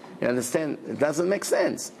 You understand? It doesn't make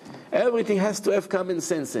sense. Everything has to have common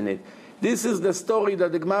sense in it. This is the story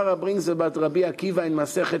that the Gemara brings about Rabbi Akiva in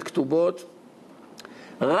Masechet Ketubot.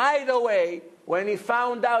 Right away, when he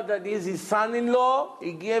found out that this is his son-in-law,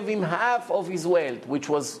 he gave him half of his wealth, which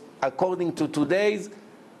was, according to today's,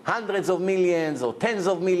 hundreds of millions or tens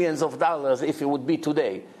of millions of dollars if it would be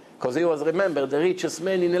today. Because he was, remember, the richest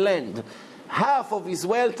man in the land. Half of his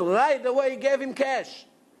wealth, right away, he gave him cash.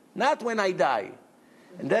 Not when I die.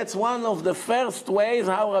 And that's one of the first ways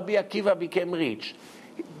how Rabbi Akiva became rich.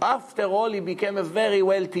 After all, he became a very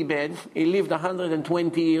wealthy man. He lived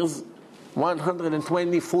 120 years,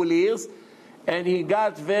 120 full years, and he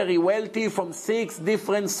got very wealthy from 6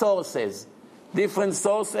 different sources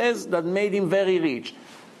that made him very rich.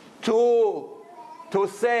 To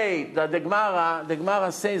say that the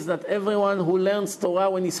Gemara says that everyone who learns Torah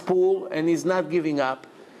when he's poor and is not giving up,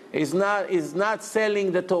 is not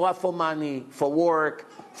selling the Torah for money, for work,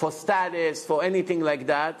 for status, for anything like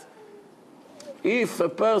that. If a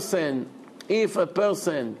person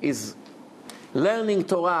is learning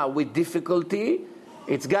Torah with difficulty,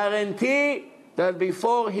 it's guaranteed that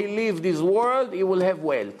before he leaves this world, he will have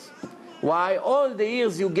wealth. Why? All the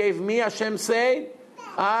years you gave me, Hashem said,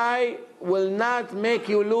 I will not make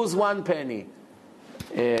you lose 1 penny.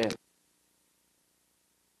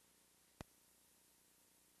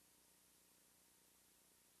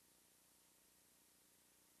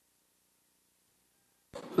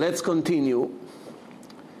 Let's continue.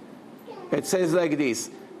 It says like this.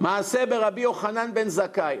 Maaseh Rabbi Yochanan ben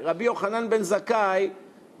Zakkai. Rabbi Yochanan ben Zakkai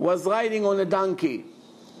was riding on a donkey.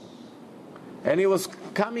 And he was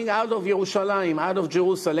coming out of Yerushalayim, out of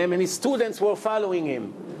Jerusalem, and his students were following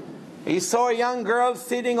him. He saw a young girl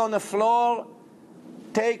sitting on the floor,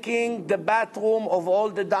 taking the bathroom of all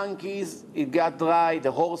the donkeys. It got dry,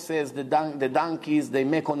 the horses, the donkeys, they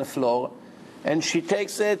make on the floor. And she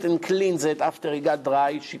takes it and cleans it after it got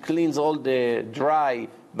dry. She cleans all the dry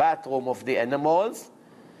bathroom of the animals.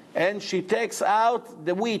 and she takes out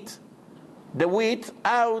the wheat. The wheat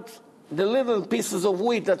out, the little pieces of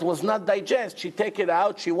wheat that was not digested, she take it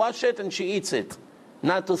out, she wash it, and she eats it,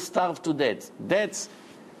 not to starve to death.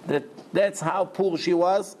 That's how poor she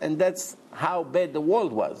was, and that's how bad the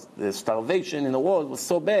world was. The starvation in the world was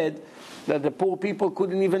so bad that the poor people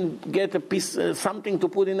couldn't even get a piece, something to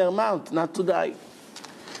put in their mouth, not to die.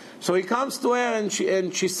 So he comes to her, and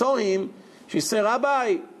she saw him. She said,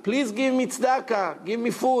 Rabbi, please give me tzedakah, give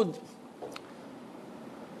me food.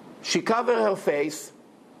 She covered her face.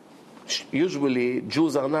 Usually,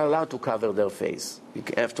 Jews are not allowed to cover their face. You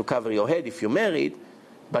have to cover your head if you're married,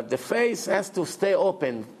 but the face has to stay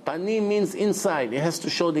open. Panim means inside. It has to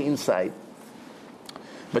show the inside.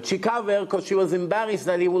 But she covered because she was embarrassed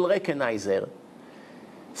that he will recognize her.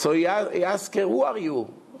 So he asked her, who are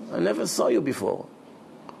you? I never saw you before.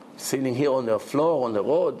 Sitting here on the floor, on the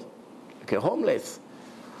road, like a homeless.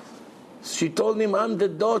 She told him, I'm the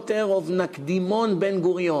daughter of Nakdimon Ben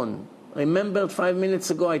Gurion. Remember 5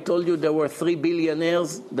 minutes ago I told you there were 3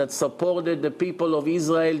 billionaires that supported the people of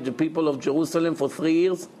Israel, the people of Jerusalem for 3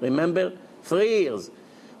 years? Remember? 3 years.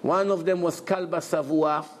 One of them was Kalba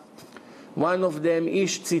Savua, one of them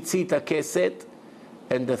Ish Tzitzit HaKeset,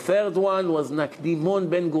 and the third one was Nakdimon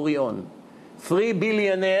Ben Gurion. 3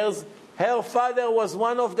 billionaires. Her father was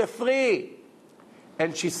one of the 3.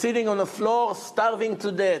 And she's sitting on the floor starving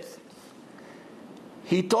to death.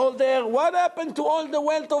 He told her, what happened to all the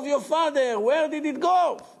wealth of your father? Where did it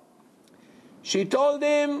go? She told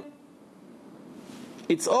him,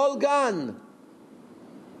 it's all gone.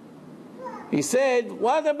 He said,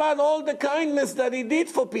 what about all the kindness that he did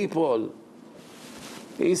for people?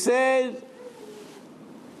 He said,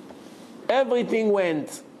 everything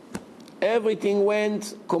went. Everything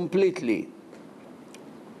went completely.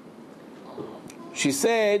 She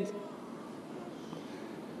said,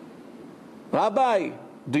 Rabbi,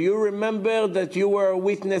 do you remember that you were a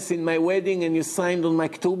witness in my wedding and you signed on my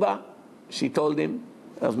ketubah? She told him,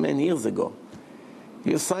 that was many years ago.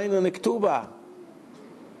 You signed on a ketubah.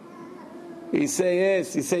 He said,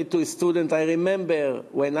 yes. He said to his student, I remember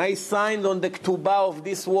when I signed on the ketubah of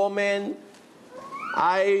this woman,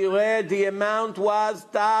 I read the amount was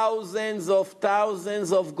thousands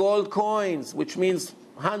of gold coins, which means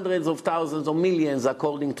hundreds of thousands or millions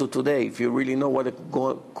according to today, if you really know what a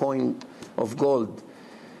coin of gold.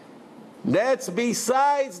 That's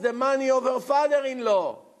besides the money of her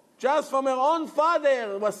father-in-law. Just from her own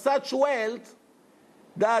father was such wealth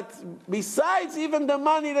that besides even the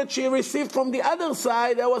money that she received from the other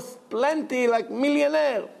side, there was plenty, like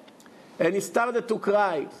millionaire. And he started to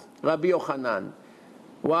cry, Rabbi Yochanan.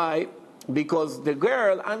 Why? Because the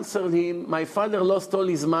girl answered him, my father lost all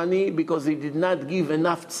his money because he did not give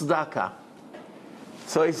enough tzedakah.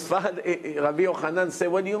 So his father, Rabbi Yochanan said,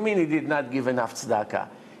 what do you mean he did not give enough tzedakah?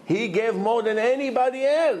 He gave more than anybody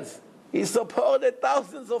else. He supported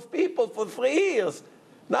thousands of people for 3 years.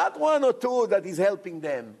 Not 1 or 2 that he's helping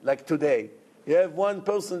them, like today. You have 1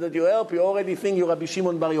 person that you help, you already think you're Rabbi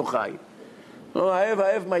Shimon Bar Yochai. No, I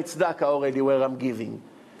have my tzedakah already where I'm giving.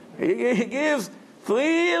 He gives 3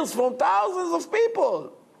 years from thousands of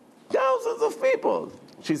people. Thousands of people.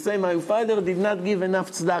 She said, my father did not give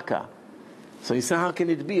enough tzedakah. So he said, how can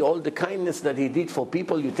it be? All the kindness that he did for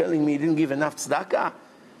people, you're telling me he didn't give enough tzedakah?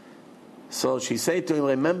 So she said to him,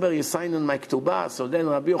 remember you signed on my ketubah? So then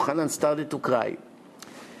Rabbi Yochanan started to cry.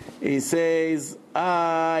 He says,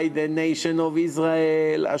 I, the nation of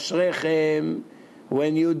Israel, Ashrechem,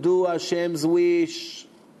 when you do Hashem's wish,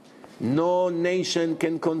 no nation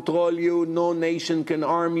can control you, no nation can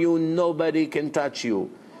harm you, nobody can touch you.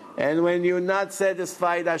 And when you're not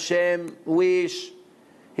satisfied, Hashem wish,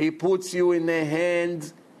 He puts you in the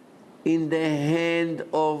hand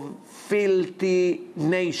of filthy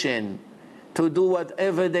nation to do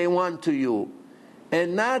whatever they want to you.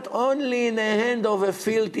 And not only in the hand of a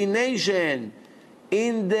filthy nation,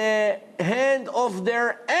 in the hand of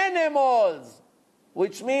their animals,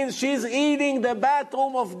 which means she's eating the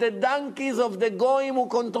bathroom of the donkeys of the goyim who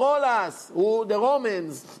control us, the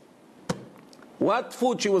Romans. What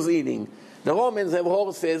food she was eating? The Romans have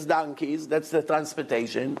horses, donkeys, that's the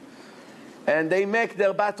transportation, and they make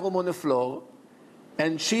their bathroom on the floor,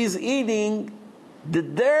 and she's eating the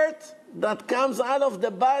dirt that comes out of the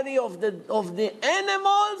body of the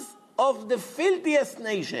animals of the filthiest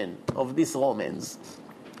nation of these Romans.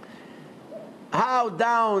 How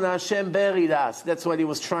down Hashem buried us. That's what he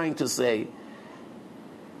was trying to say.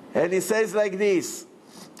 And he says like this.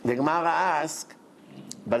 The Gemara asks,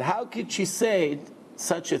 but how could she say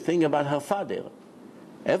such a thing about her father?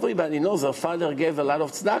 Everybody knows her father gave a lot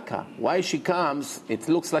of tzedakah. Why she comes, it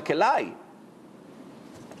looks like a lie.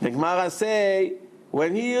 The Gemara say,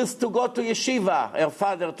 when he used to go to yeshiva, her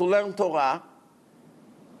father, to learn Torah,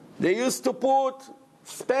 they used to put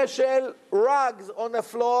special rugs on the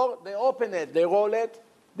floor. They open it, they roll it,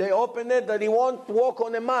 they open it, that he won't walk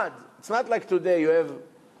on the mud. It's not like today, you have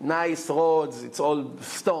nice roads, it's all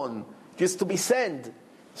stone. It used to be sand,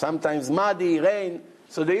 sometimes muddy, rain.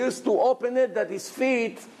 So they used to open it that his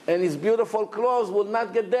feet and his beautiful clothes would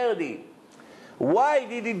not get dirty. Why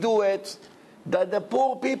did he do it? That the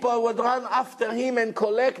poor people would run after him and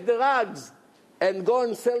collect the rugs and go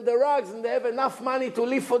and sell the rugs, and they have enough money to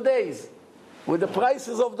live for days with the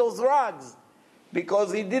prices of those rugs,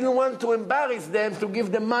 because he didn't want to embarrass them to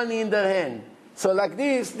give them money in their hand. So like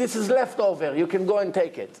this is leftover. You can go and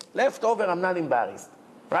take it. Leftover, I'm not embarrassed.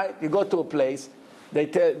 Right? You go to a place, they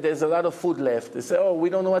tell there's a lot of food left. They say, oh, we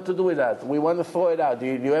don't know what to do with that. We want to throw it out. Do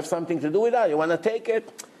you have something to do with that? You want to take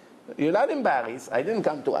it? You're not embarrassed. I didn't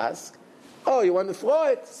come to ask. Oh, you want to throw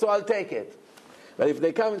it? So I'll take it. But if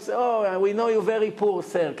they come and say, oh, we know you're very poor,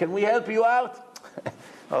 sir. Can we help you out?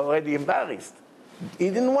 Already embarrassed. He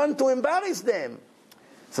didn't want to embarrass them.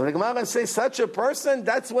 So the Gemara says, such a person,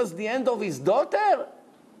 that was the end of his daughter?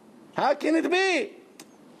 How can it be?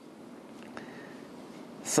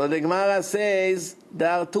 So the Gemara says,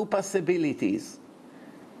 there are two possibilities.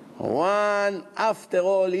 One, after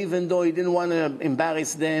all, even though he didn't want to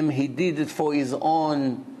embarrass them, he did it for his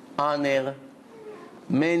own honor.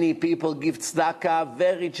 Many people give tzedakah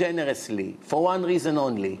very generously, for one reason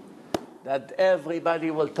only, that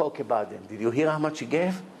everybody will talk about them. Did you hear how much he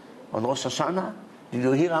gave on Rosh Hashanah? Did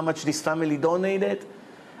you hear how much this family donated?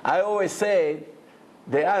 I always say,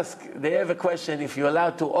 they have a question if you're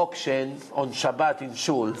allowed to auction on Shabbat in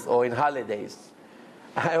shuls or in holidays.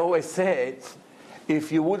 I always say,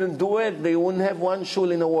 if you wouldn't do it, they wouldn't have one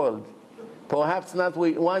shul in the world. Perhaps not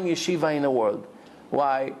one yeshiva in the world.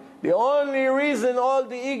 Why? The only reason all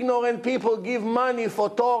the ignorant people give money for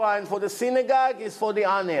Torah and for the synagogue is for the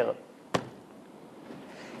honor.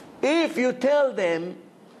 If you tell them,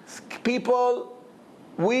 people,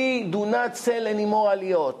 we do not sell any more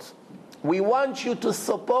aliyot. We want you to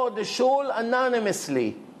support the shul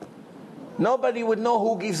anonymously. Nobody would know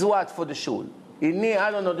who gives what for the shul.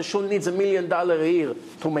 I don't know, the shul needs $1 million a year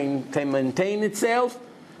to maintain itself.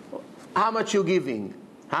 How much you giving?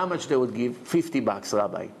 How much they would give? $50,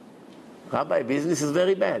 Rabbi. Rabbi, business is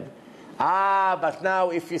very bad. But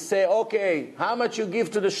now if you say, okay, how much you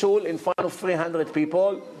give to the shul in front of 300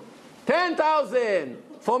 people? 10,000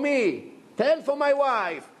 for me, 10 for my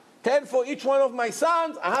wife, 10 for each one of my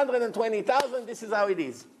sons, 120,000, this is how it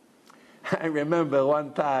is. I remember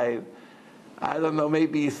one time, I don't know,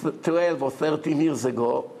 maybe 12 or 13 years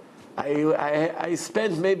ago, I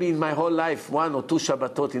spent maybe in my whole life 1 or 2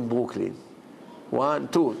 Shabbatot in Brooklyn.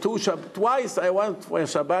 Twice I went for a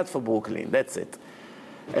Shabbat for Brooklyn, that's it.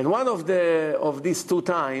 And one of these 2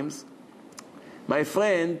 times, my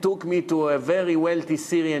friend took me to a very wealthy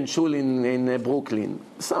Syrian shul in Brooklyn,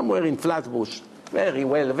 somewhere in Flatbush.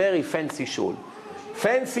 Very fancy shul.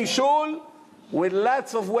 Fancy shul with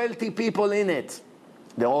lots of wealthy people in it.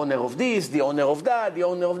 The owner of this, the owner of that, the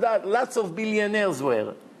owner of that. Lots of billionaires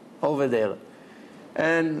were over there.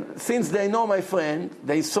 And since they know my friend,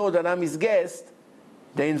 they saw that I'm his guest,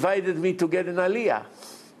 they invited me to get an aliyah.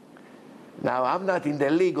 Now, I'm not in the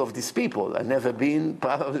league of these people. I've never been,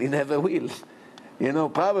 probably never will. You know,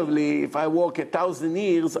 probably if I walk 1,000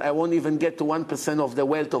 years, I won't even get to 1% of the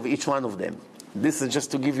wealth of each one of them. This is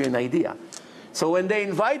just to give you an idea. So when they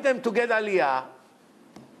invite them to get aliyah,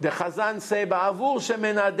 the Chazan say, Ba'avur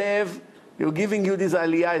shemenadev, you're giving you this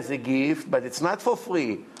aliyah as a gift, but it's not for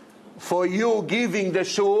free. For you giving the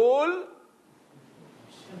shul,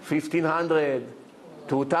 1,500,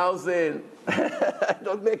 2,000. I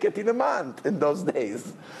don't make it in a month in those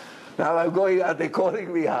days. Now I'm going, they're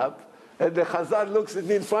calling me up, and the Chazan looks at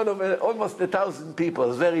me in front of almost 1,000 people,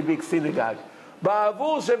 it's a very big synagogue.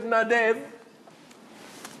 Ba'avur shemenadev,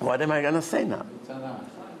 what am I going to say now?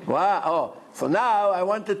 Wow. Oh, so now I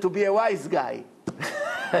wanted to be a wise guy.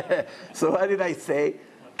 So what did I say?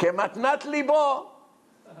 Kematnat libo,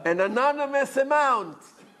 an anonymous amount.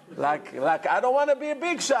 Like I don't want to be a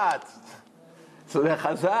big shot. So the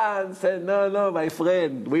Chazan said, no, my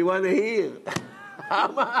friend, we want to hear. How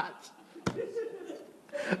much?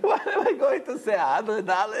 What am I going to say,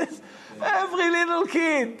 $100? Every little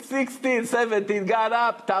kid, 16, 17, got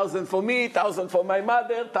up, 1,000 for me, 1,000 for my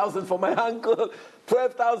mother, 1,000 for my uncle,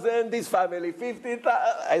 12,000, this family, 15,000.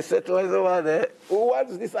 I said to my mother, who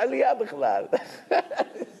wants this aliyah b'chlal?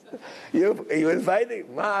 You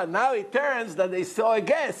inviting? Now it turns that they saw a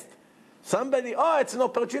guest. Somebody, it's an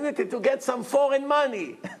opportunity to get some foreign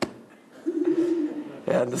money.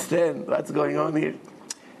 You understand what's going on here?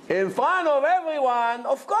 in front of everyone,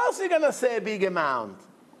 of course you're going to say a big amount.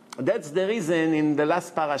 That's the reason in the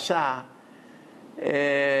last parasha,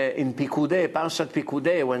 in Pikudei, Parshat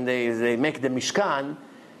Pikudei, when they make the Mishkan,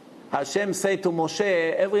 Hashem say to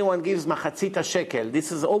Moshe, everyone gives machatzita shekel. This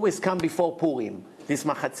has always come before Purim, this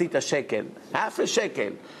machatzita shekel, half a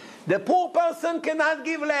shekel. The poor person cannot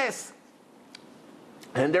give less.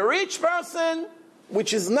 And the rich person,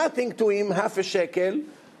 which is nothing to him, half a shekel,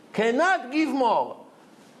 cannot give more.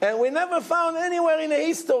 And we never found anywhere in the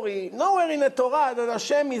history, nowhere in the Torah, that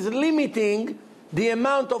Hashem is limiting the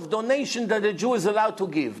amount of donation that a Jew is allowed to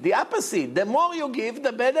give. The opposite. The more you give,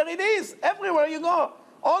 the better it is. Everywhere you go.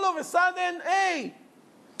 All of a sudden, hey,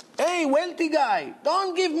 wealthy guy,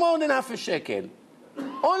 don't give more than half a shekel.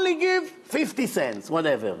 Only give 50 cents,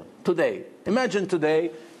 whatever, today. Imagine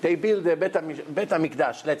today, they build a Bet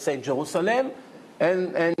HaMikdash, let's say in Jerusalem,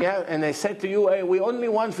 and they said to you, hey, we only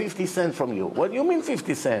want 50 cents from you. What do you mean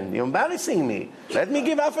 50 cents? You're embarrassing me. Let me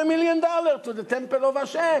give $500,000 to the temple of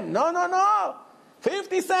Hashem. No.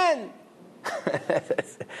 50 cents.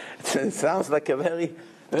 It sounds like a very,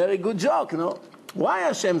 very good joke, no? Why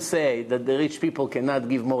Hashem say that the rich people cannot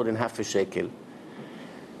give more than half a shekel?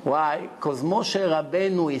 Why? Because Moshe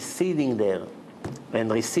Rabbeinu is sitting there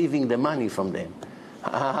and receiving the money from them.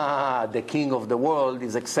 The king of the world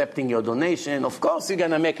is accepting your donation. Of course you're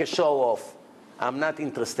going to make a show off. I'm not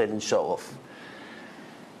interested in show off.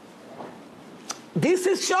 This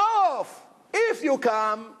is show off. If you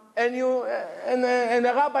come and a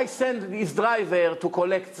rabbi sends his driver to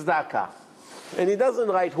collect tzedakah, and he doesn't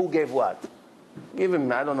write who gave what. Give him,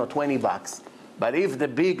 I don't know, $20. But if the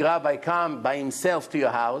big rabbi come by himself to your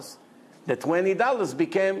house, the $20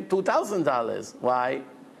 became $2,000. Why?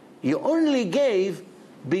 You only gave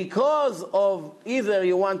because of either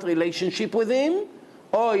you want relationship with him,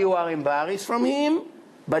 or you are embarrassed from him,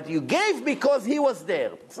 but you gave because he was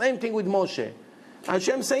there. Same thing with Moshe.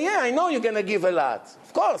 Hashem say, yeah, I know you're going to give a lot.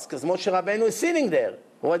 Of course, because Moshe Rabbeinu is sitting there.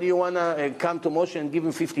 What do you want to come to Moshe and give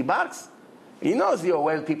him $50? He knows you're a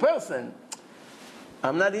wealthy person.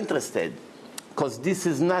 I'm not interested, because this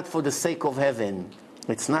is not for the sake of heaven.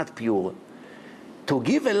 It's not pure. To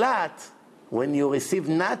give a lot when you receive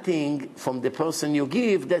nothing from the person you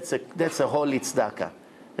give, that's a holy tzedakah.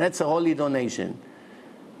 That's a holy donation.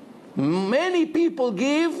 Many people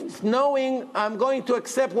give knowing I'm going to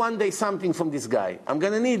accept one day something from this guy. I'm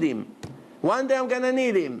going to need him. One day I'm going to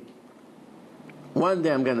need him. One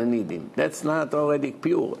day I'm going to need him. That's not already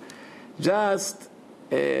pure. Just...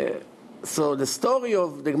 So the story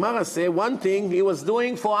of the Gemara say one thing he was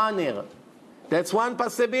doing for honor. That's one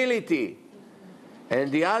possibility.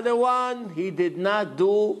 And the other one, he did not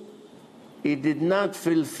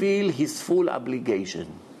fulfill his full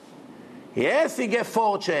obligation. Yes, he gave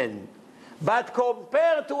fortune. But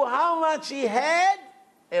compared to how much he had,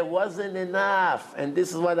 it wasn't enough. And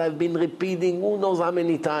this is what I've been repeating who knows how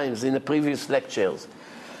many times in the previous lectures.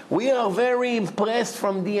 We are very impressed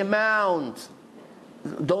from the amount.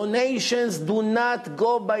 Donations do not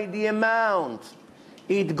go by the amount.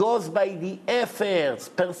 It goes by the efforts,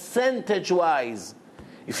 percentage-wise.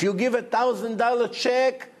 If you give $1,000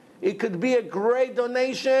 check, it could be a great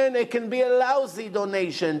donation, it can be a lousy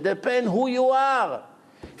donation, depend who you are.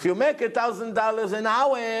 If you make $1,000 an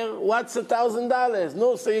hour, what's $1,000?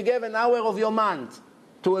 No, so you gave an hour of your month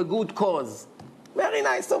to a good cause. Very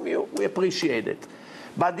nice of you, we appreciate it.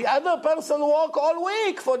 But the other person worked all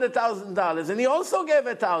week for the $1,000, and he also gave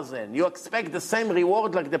 $1,000. You expect the same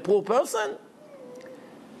reward like the poor person?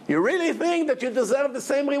 You really think that you deserve the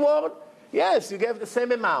same reward? Yes, you gave the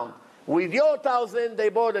same amount. With your $1,000, they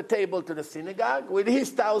bought a table to the synagogue. With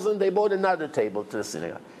his $1,000, they bought another table to the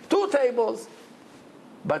synagogue. 2 tables.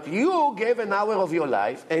 But you gave an hour of your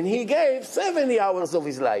life, and he gave 70 hours of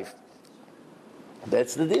his life.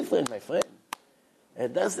 That's the difference, my friend.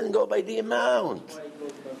 It doesn't go by the amount.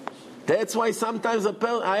 That's why sometimes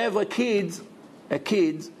I have a kid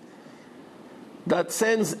that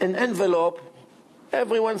sends an envelope.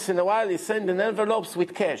 Every once in a while he sends an envelopes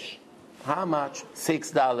with cash. How much?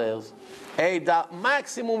 $6, $8.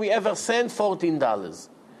 Maximum we ever send, $14.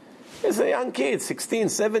 He's a young kid, 16,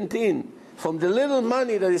 17. From the little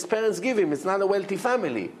money that his parents give him, it's not a wealthy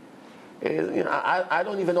family. I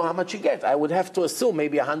don't even know how much he gets. I would have to assume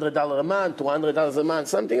maybe $100 a month, $200 a month,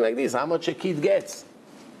 something like this. How much a kid gets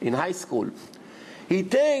in high school. He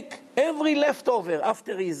take every leftover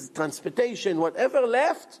after his transportation, whatever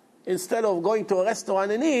left, instead of going to a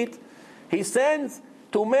restaurant and eat, he sends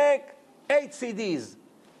to make 8 CDs,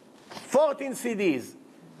 14 CDs,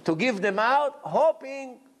 to give them out,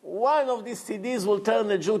 hoping one of these CDs will turn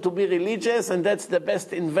a Jew to be religious, and that's the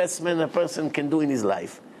best investment a person can do in his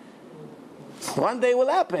life. One day will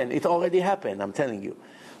happen. It already happened, I'm telling you.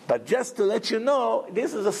 But just to let you know,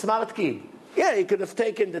 this is a smart kid. Yeah, he could have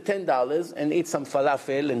taken the $10 and eat some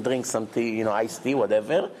falafel and drink some tea, iced tea,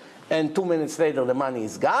 whatever. And 2 minutes later, the money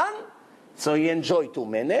is gone. So he enjoyed 2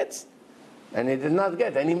 minutes. And he did not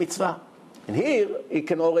get any mitzvah. And here, he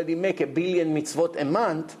can already make 1 billion mitzvot a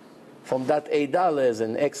month from that $8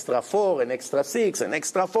 and extra 4 and extra 6 and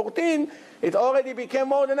extra 14. It already became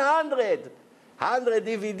more than 100. 100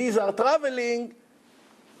 DVDs are traveling.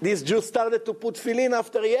 This Jew started to put tefillin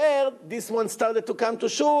after a year. This one started to come to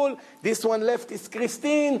shul. This one left his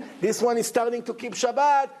Christine. This one is starting to keep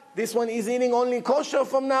Shabbat. This one is eating only kosher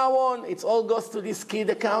from now on. It all goes to this kid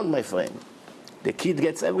account, my friend. The kid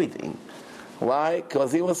gets everything. Why?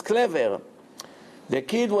 Because he was clever. The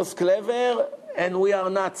kid was clever, and we are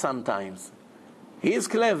not sometimes. He is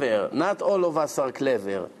clever. Not all of us are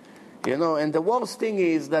clever. And the worst thing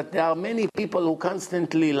is that there are many people who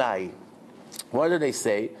constantly lie. What do they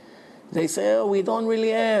say? They say, oh, we don't really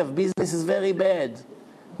have. Business is very bad.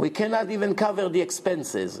 We cannot even cover the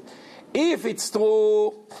expenses. If it's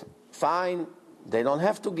true, fine. They don't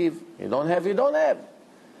have to give. You don't have, you don't have.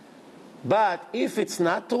 But if it's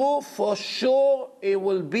not true, for sure it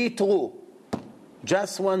will be true.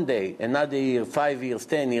 Just one day, another year, 5 years,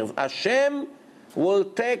 10 years, Hashem will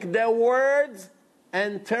take their words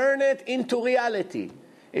and turn it into reality.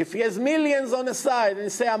 If he has millions on the side and he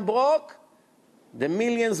say, I'm broke, the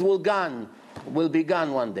millions will be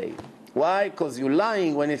gone one day. Why? Because you're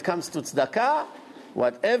lying when it comes to tzedakah.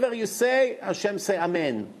 Whatever you say, Hashem say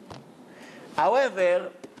amen.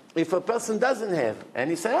 However, if a person doesn't have, and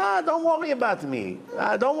he say, don't worry about me.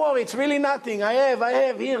 Don't worry, it's really nothing. I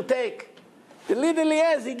have, here, take. The little he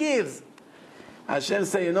has, he gives. Hashem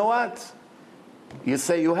say, you know what? You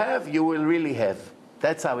say you have, you will really have.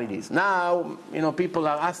 That's how it is. Now, people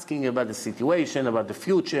are asking about the situation, about the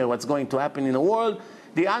future, what's going to happen in the world.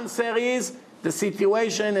 The answer is, the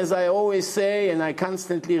situation, as I always say, and I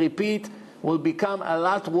constantly repeat, will become a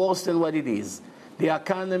lot worse than what it is. The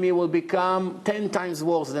economy will become 10 times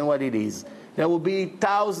worse than what it is. There will be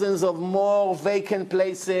thousands of more vacant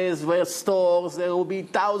places, where stores. There will be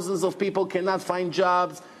thousands of people cannot find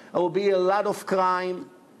jobs. There will be a lot of crime.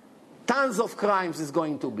 Tons of crimes is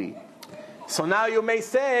going to be. So now you may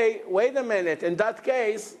say, wait a minute, in that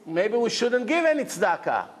case, maybe we shouldn't give any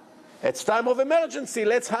tzedakah. It's time of emergency.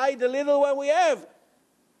 Let's hide a little what we have.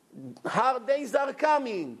 Hard days are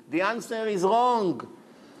coming. The answer is wrong.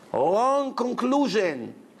 Wrong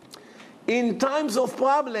conclusion. In times of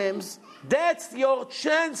problems, that's your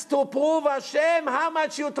chance to prove Hashem how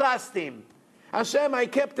much you trust Him. Hashem, I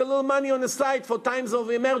kept a little money on the side for times of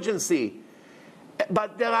emergency.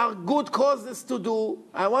 But there are good causes to do.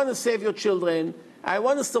 I want to save your children. I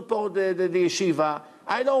want to support the yeshiva.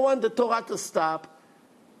 I don't want the Torah to stop.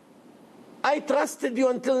 I trusted you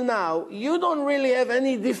until now. You don't really have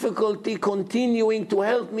any difficulty continuing to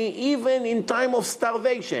help me even in time of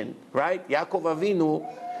starvation, right? Yaakov Avinu,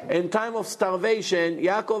 in time of starvation,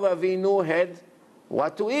 Yaakov Avinu had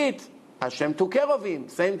what to eat. Hashem took care of him.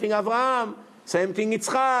 Same thing Avraham, same thing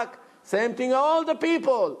Yitzchak, same thing all the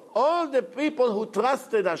people. All the people who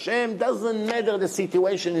trusted Hashem, doesn't matter the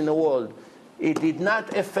situation in the world. It did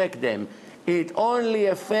not affect them. It only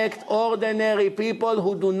affects ordinary people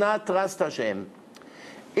who do not trust Hashem.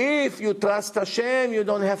 If you trust Hashem, you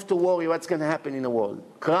don't have to worry what's going to happen in the world.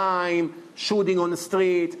 Crime, shooting on the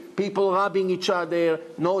street, people robbing each other,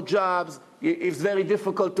 no jobs, it's very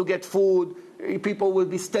difficult to get food, people will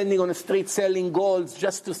be standing on the street selling gold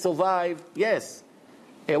just to survive. Yes,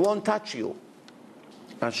 it won't touch you.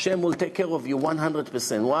 Hashem will take care of you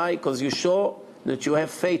 100%. Why? Because you show that you have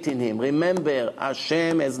faith in Him. Remember,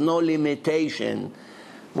 Hashem has no limitation.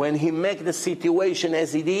 When He makes the situation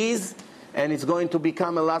as it is, and it's going to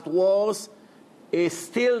become a lot worse, it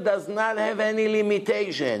still does not have any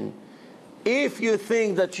limitation. If you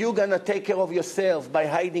think that you're going to take care of yourself by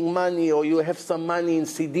hiding money, or you have some money in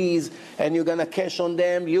CDs and you're going to cash on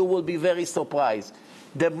them, you will be very surprised.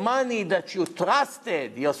 The money that you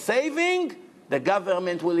trusted, you're saving, the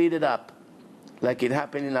government will eat it up. Like it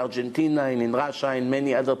happened in Argentina and in Russia and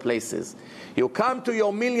many other places. You come to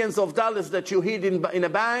your millions of dollars that you hid in a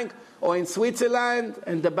bank or in Switzerland,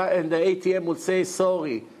 and the ATM would say,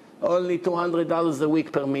 sorry, only $200 a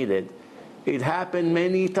week permitted. It happened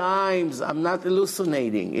many times. I'm not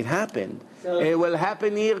hallucinating. It happened. So, it will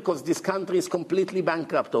happen here because this country is completely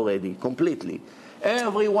bankrupt already, completely.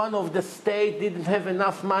 Every one of the states didn't have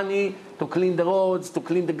enough money to clean the roads, to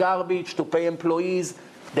clean the garbage, to pay employees.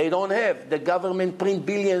 They don't have. The government print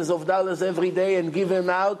billions of dollars every day and give them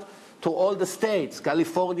out to all the states.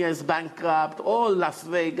 California is bankrupt, all Las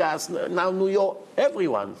Vegas, now New York,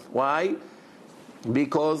 everyone. Why?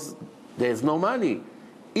 because there's no money.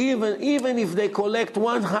 Even if they collect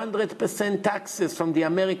 100% taxes from the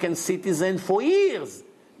American citizen for years,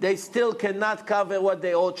 they still cannot cover what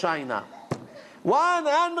they owe China.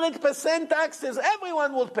 100% taxes,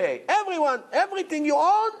 everyone will pay. Everyone, everything you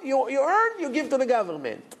own, you earn, you give to the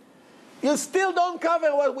government. You still don't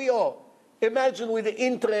cover what we owe. Imagine with the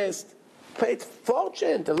interest, paid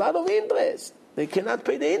fortune, a lot of interest. They cannot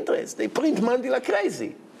pay the interest. They print money like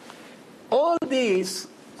crazy. All this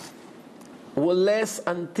will last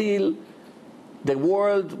until the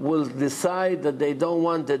world will decide that they don't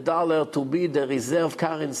want the dollar to be the reserve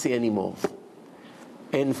currency anymore.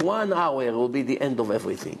 In 1 hour will be the end of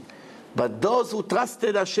everything. But those who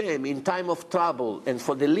trusted Hashem in time of trouble, and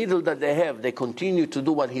for the little that they have, they continue to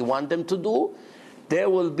do what He wants them to do, they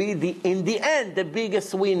will be, in the end, the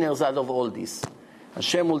biggest winners out of all this.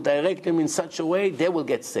 Hashem will direct them in such a way, they will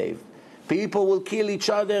get saved. People will kill each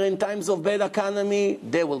other in times of bad economy,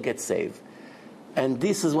 they will get saved. And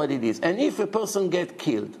this is what it is. And if a person gets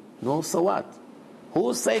killed, no, so what?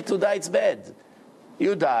 Who say to die it's bad?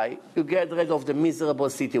 You die, you get rid of the miserable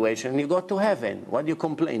situation, you go to heaven. What are you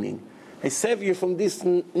complaining? I save you from this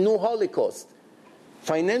new Holocaust.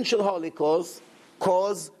 Financial Holocaust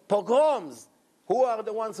cause pogroms. Who are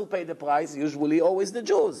the ones who pay the price? Usually always the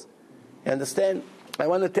Jews. You understand? I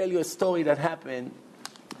want to tell you a story that happened.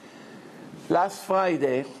 Last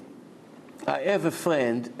Friday, I have a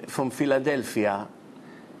friend from Philadelphia.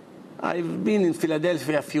 I've been in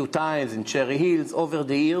Philadelphia a few times, in Cherry Hills, over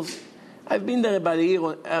the years. I've been there about a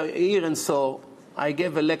year and so. I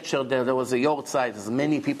gave a lecture there. There was a yard-side. As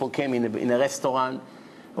many people came in a restaurant.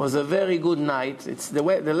 It was a very good night. It's the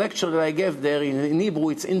lecture that I gave there in Hebrew.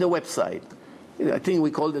 It's in the website. I think we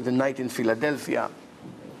called it the night in Philadelphia.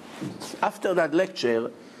 After that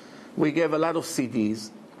lecture, we gave a lot of CDs.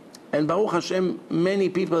 And Baruch Hashem, many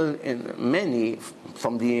people,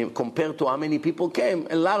 compared to how many people came,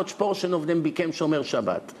 a large portion of them became Shomer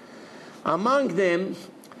Shabbat. Among them,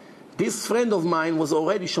 this friend of mine was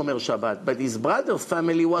already Shomer Shabbat, but his brother's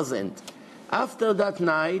family wasn't. After that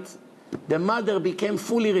night, the mother became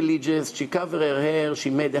fully religious. She covered her hair. She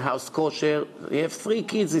made the house kosher. They have 3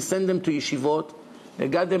 kids. They sent them to yeshivot. They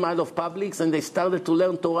got them out of publics, and they started to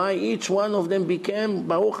learn Torah. Each one of them became,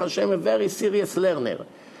 Baruch Hashem, a very serious learner.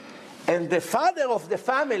 And the father of the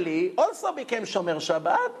family also became Shomer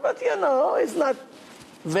Shabbat, but he's not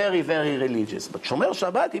very, very religious. But Shomer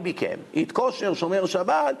Shabbat he became. Eat kosher, Shomer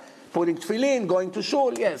Shabbat, putting tefillin, going to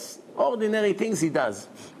shul, yes. Ordinary things he does.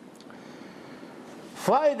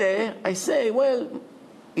 Friday, I say, well,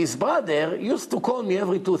 his brother used to call me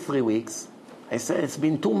every 2-3 weeks. I say, it's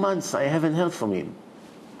been 2 months, I haven't heard from him.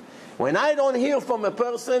 When I don't hear from a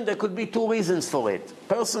person, there could be 2 reasons for it.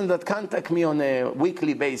 Person that contact me on a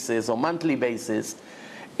weekly basis or monthly basis,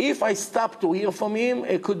 if I stop to hear from him,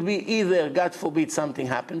 it could be either, God forbid, something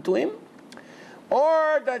happened to him,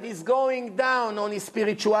 or that he's going down on his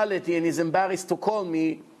spirituality and he's embarrassed to call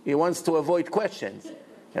me. He wants to avoid questions.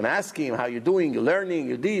 And ask him, how you doing, you learning,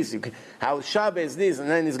 you this, how Shabbos, this, and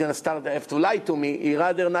then he's going to have to lie to me. He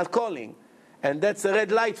rather not calling. And that's a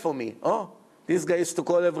red light for me. Oh, this guy used to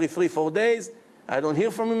call every 3-4 days. I don't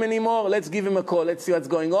hear from him anymore. Let's give him a call. Let's see what's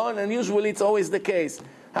going on. And usually it's always the case.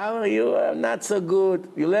 How are you? Not so good.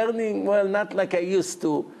 You learning? Well, not like I used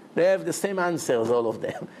to. They have the same answers, all of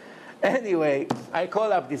them. Anyway, I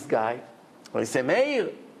call up this guy. I say, Meir,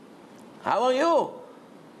 how are you?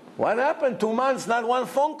 What happened? 2 months, not one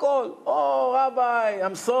phone call? Oh, Rabbi,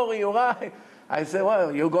 I'm sorry, you're right. I said,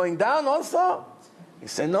 well, you're going down also? He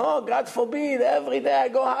said, no, God forbid, every day I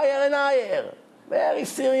go higher and higher. Very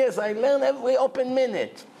serious, I learn every open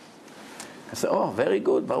minute. I said, oh, very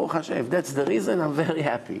good, Baruch Hashem. If that's the reason, I'm very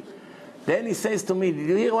happy. Then he says to me, did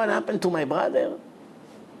you hear what happened to my brother?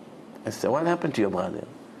 I said, what happened to your brother?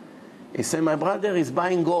 He said, my brother is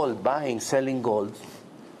buying gold, selling gold.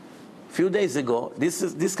 A few days ago,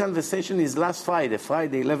 this conversation is last Friday,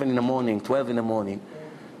 11 in the morning, 12 in the morning.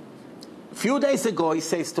 A few days ago, he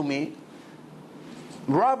says to me,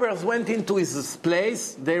 robbers went into his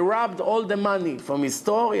place. They robbed all the money from his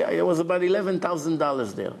store. It was about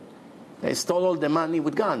 $11,000 there. They stole all the money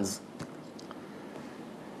with guns.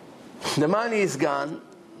 The money is gone.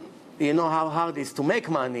 You know how hard it is to make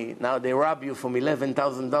money. Now they rob you from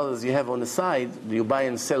 $11,000 you have on the side. You buy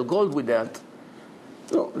and sell gold with that.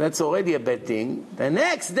 So that's already a bad thing. The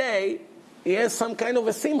next day, he has some kind of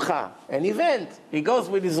a simcha, an event. He goes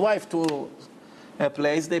with his wife to a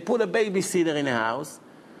place. They put a babysitter in the house.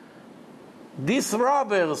 These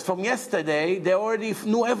robbers from yesterday, they already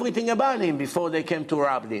knew everything about him before they came to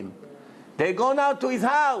rob him. They go now to his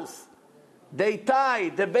house. They tie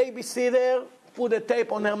the babysitter, put a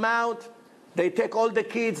tape on her mouth, They take all the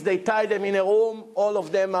kids, they tie them in a room, all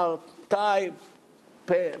of them are tied,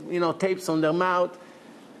 tapes on their mouth,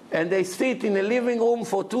 and they sit in a living room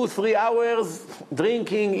for 2-3 hours,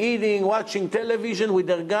 drinking, eating, watching television with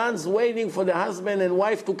their guns, waiting for the husband and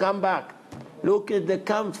wife to come back. Look at the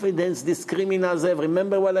confidence these criminals have.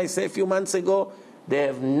 Remember what I said a few months ago? They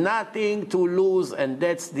have nothing to lose, and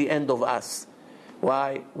that's the end of us.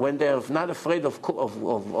 Why? When they're not afraid of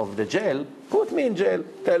the jail, put me in jail.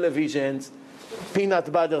 Televisions,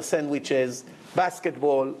 peanut butter sandwiches,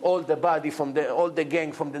 basketball, all the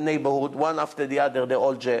gang from the neighborhood, one after the other, they're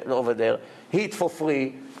all over there. Eat for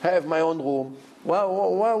free, have my own room.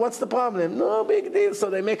 Well, what's the problem? No big deal.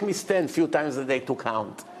 So they make me stand a few times a day to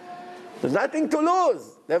count. There's nothing to lose.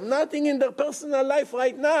 They have nothing in their personal life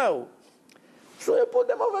right now. So you put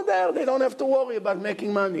them over there. They don't have to worry about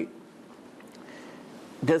making money.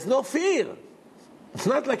 There's no fear. It's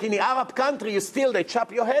not like in the Arab country, they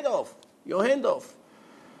chop your hand off.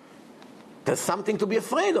 There's something to be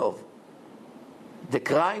afraid of. The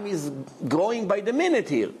crime is growing by the minute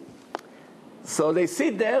here. So they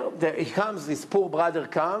sit there, his poor brother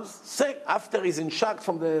comes, after he's in shock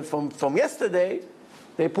from yesterday,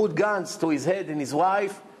 they put guns to his head and his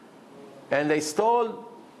wife, and they stole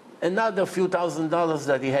another few $1,000s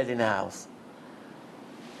that he had in the house.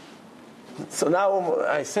 So now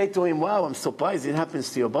I say to him, wow, I'm surprised it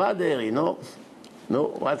happens to your brother, No,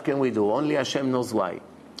 what can we do? Only Hashem knows why.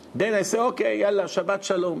 Then I say, okay, yalla, Shabbat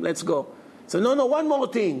Shalom, let's go. So no, one more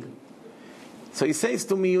thing. So he says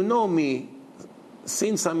to me, you know me,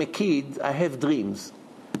 since I'm a kid, I have dreams.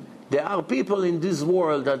 There are people in this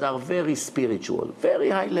world that are very spiritual, very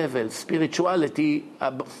high level. Spirituality,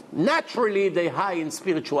 naturally they're high in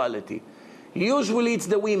spirituality. Usually it's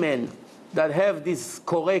the women that have these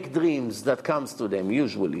correct dreams that comes to them,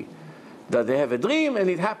 usually. That they have a dream and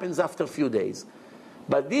it happens after a few days.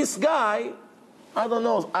 But this guy, I don't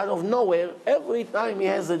know, out of nowhere, every time he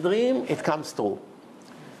has a dream, it comes true.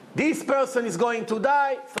 This person is going to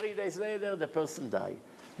die, 3 days later, the person died.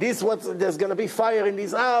 There's going to be fire in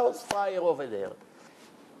this house, fire over there.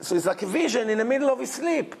 So it's like a vision in the middle of his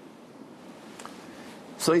sleep.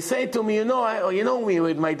 So he said to me, you know me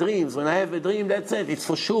with my dreams. When I have a dream, that's it. It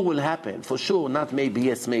for sure will happen. For sure, not maybe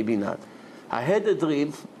yes, maybe not. I had a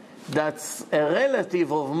dream that's a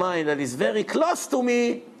relative of mine that is very close to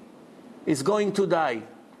me is going to die,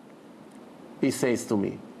 he says to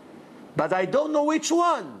me. But I don't know which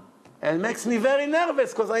one. And it makes me very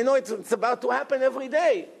nervous because I know it's about to happen every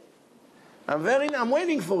day. I'm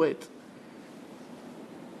waiting for it.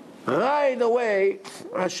 Right away,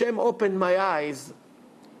 Hashem opened my eyes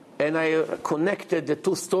and I connected the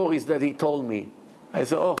two stories that he told me. I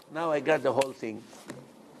said, oh, now I got the whole thing.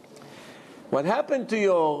 What happened to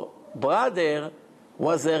your brother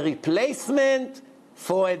was a replacement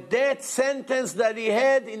for a death sentence that he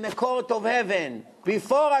had in the court of heaven.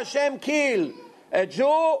 Before Hashem killed a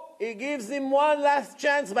Jew, he gives him one last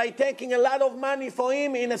chance by taking a lot of money for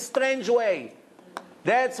him in a strange way.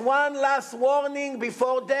 That's one last warning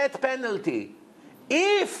before death penalty.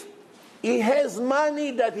 If he has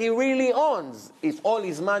money that he really owns, if all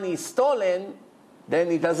his money is stolen,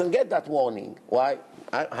 then he doesn't get that warning. Why?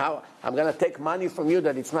 How? I'm going to take money from you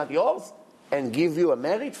that it's not yours and give you a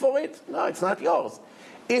merit for it? No, it's not yours.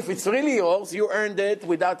 If it's really yours, you earned it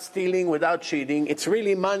without stealing, without cheating. It's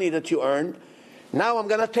really money that you earned. Now I'm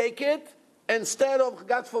going to take it instead of,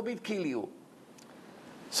 God forbid, kill you.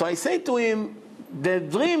 So I say to him, the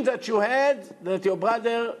dream that you had, that your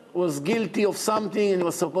brother was guilty of something and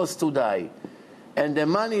was supposed to die. And the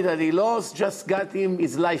money that he lost just got him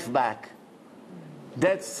his life back.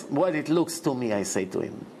 That's what it looks to me, I say to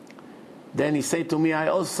him. Then he said to me, I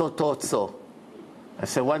also thought so. I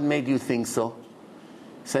said, what made you think so?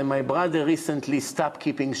 He said, my brother recently stopped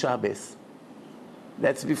keeping Shabbos.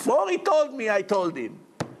 That's before he told me, I told him.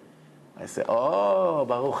 I said, oh,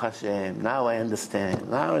 Baruch Hashem, now I understand.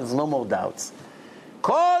 Now there's no more doubts.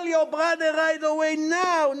 Call your brother right away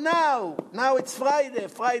now. Now it's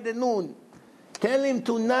Friday noon. Tell him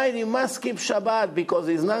tonight he must keep Shabbat because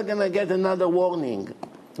he's not going to get another warning.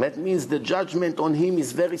 That means the judgment on him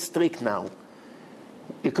is very strict now.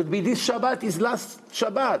 It could be this Shabbat, his last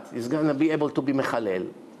Shabbat. He's going to be able to be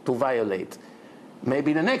mechalel, to violate.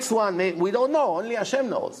 Maybe the next one, we don't know. Only Hashem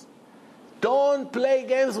knows. Don't play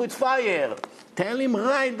games with fire. Tell him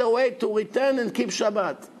right away to return and keep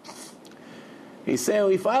Shabbat. He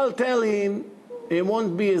said, if I'll tell him, it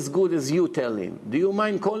won't be as good as you tell him. Do you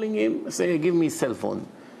mind calling him? I say, give me his cell phone.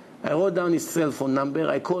 I wrote down his cell phone number.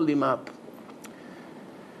 I called him up.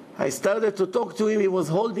 I started to talk to him. He was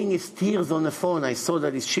holding his tears on the phone. I saw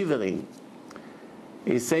that he's shivering.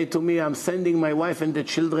 He said to me, I'm sending my wife and the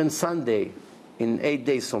children Sunday. in 8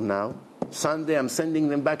 days from now. Sunday, I'm sending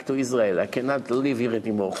them back to Israel. I cannot live here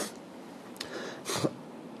anymore.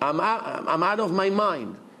 I'm out of my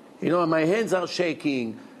mind. You know, my hands are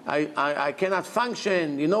shaking. I cannot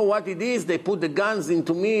function. You know what it is? They put the guns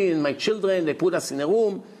into me and my children. They put us in a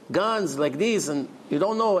room, guns like this, and you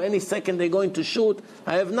don't know, any second they're going to shoot.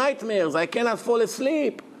 I have nightmares. I cannot fall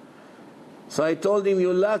asleep. So I told him,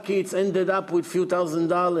 you're lucky it's ended up with few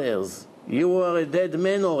 $1,000s. You are a dead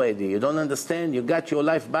man already. You don't understand. You got your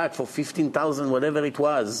life back for 15,000, whatever it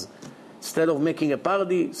was, instead of making a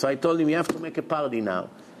party. So I told him, you have to make a party now.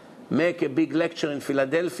 Make a big lecture in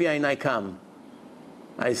Philadelphia and I come.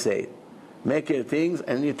 I say, make things,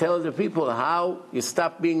 and you tell the people how you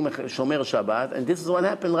stop being Shomer Shabbat, and this is what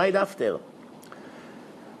happened right after.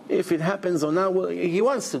 If it happens or not, well, he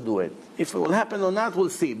wants to do it. If it will happen or not, we'll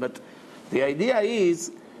see. But the idea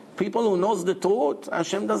is, people who knows the truth,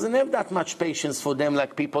 Hashem doesn't have that much patience for them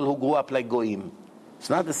like people who grew up like Goyim. It's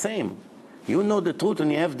not the same. You know the truth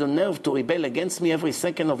and you have the nerve to rebel against me every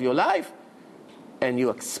second of your life, and you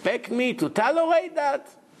expect me to tolerate that?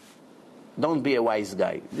 Don't be a wise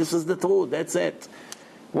guy. This is the truth. That's it.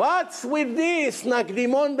 What's with this?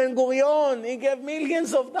 Nakdimon Ben Gurion, he gave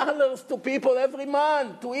millions of dollars to people every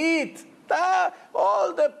month to eat.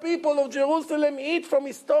 All the people of Jerusalem eat from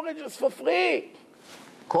his storages for free.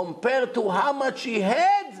 Compared to how much he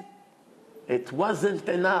had, it wasn't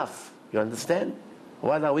enough. You understand?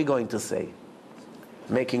 What are we going to say?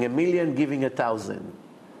 Making 1 million, giving 1,000.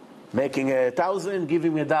 Making 1,000,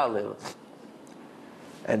 giving $1.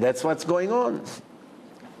 And that's what's going on.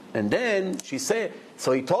 And then she said,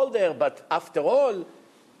 so he told her, but after all,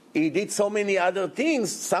 he did so many other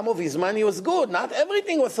things. Some of his money was good. Not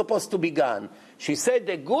everything was supposed to be gone. She said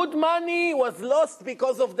the good money was lost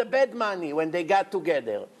because of the bad money when they got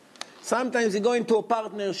together. Sometimes you go into a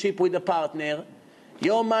partnership with a partner.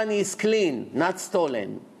 Your money is clean, not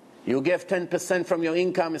stolen. You give 10% from your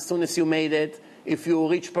income as soon as you made it. If you're a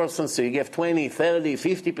rich person, so you give 20, 30,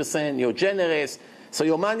 50%. You're generous. So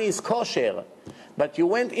your money is kosher. But you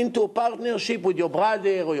went into a partnership with your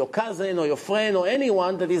brother or your cousin or your friend or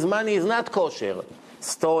anyone that his money is not kosher.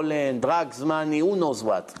 Stolen, drugs money, who knows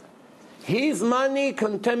what. His money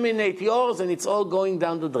contaminates yours and it's all going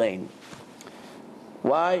down the drain.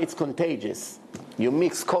 Why? It's contagious. You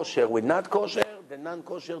mix kosher with not kosher, the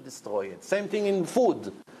non-kosher destroy it. Same thing in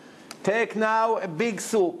food. Take now a big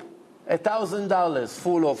soup, $1,000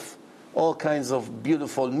 full of all kinds of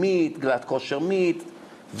beautiful meat, glad kosher meat,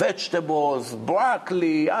 vegetables,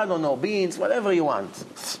 broccoli, I don't know, beans, whatever you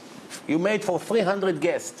want. You made for 300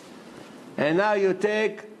 guests. And now you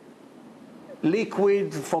take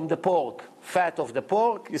liquid from the pork, fat of the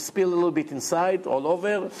pork, you spill a little bit inside, all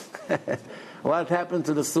over. What happened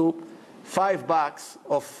to the soup? $5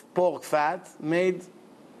 of pork fat made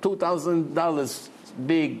 $2,000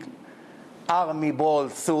 big army bowl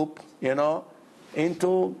soup, you know,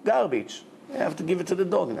 into garbage. You have to give it to the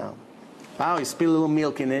dog now. Wow, you spill a little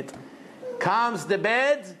milk in it. Comes the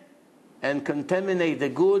bad and contaminate the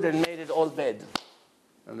good and made it all bad.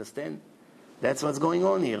 Understand? That's what's going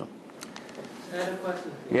on here. I have a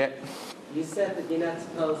question for you. Yeah. You said that you're not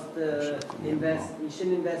supposed to invest, you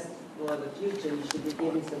shouldn't invest for the future, you should be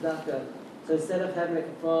giving tzedakah. So instead of having like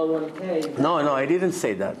a 401k... No, I didn't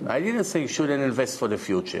say that. I didn't say you shouldn't invest for the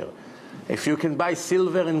future. If you can buy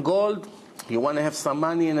silver and gold, you want to have some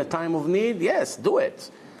money in a time of need, yes, do it.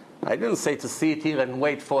 I didn't say to sit here and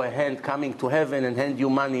wait for a hand coming to heaven and hand you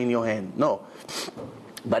money in your hand. No.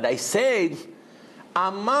 But I said,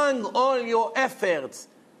 among all your efforts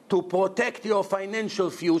to protect your financial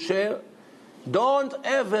future, don't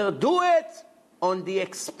ever do it on the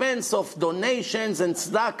expense of donations and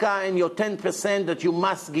tzedakah and your 10% that you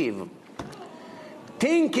must give.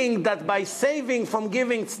 Thinking that by saving from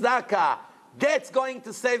giving tzedakah, that's going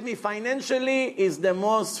to save me financially is the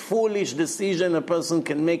most foolish decision a person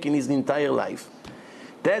can make in his entire life.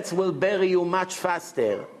 That will bury you much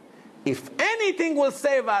faster. If anything will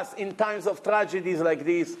save us in times of tragedies like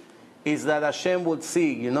this, is that Hashem would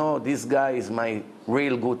see, you know, this guy is my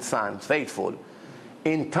real good son, faithful.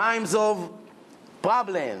 In times of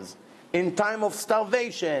problems, in time of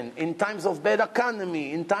starvation, in times of bad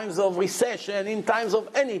economy, in times of recession, in times of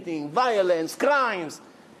anything, violence, crimes,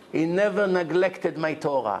 he never neglected my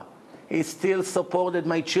Torah. He still supported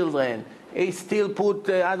my children. He still put,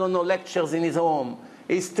 lectures in his home.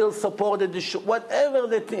 He still supported whatever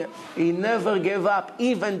the thing. He never gave up,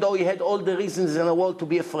 even though he had all the reasons in the world to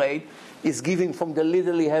be afraid. He's giving from the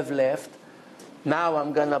little he have left. Now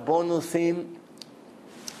I'm going to bonus him.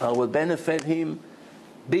 I will benefit him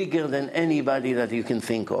bigger than anybody that you can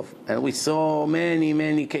think of. And we saw many,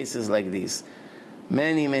 many cases like this.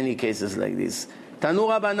 Many, many cases like this. Tanu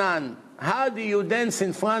Rabbanan, how do you dance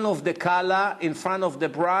in front of the kala, in front of the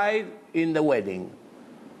bride, in the wedding?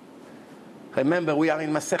 Remember, we are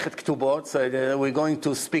in Masechet Ketubot, so we're going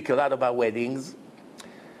to speak a lot about weddings.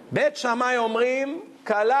 Bet Shammai omrim,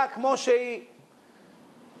 kala kmo shei.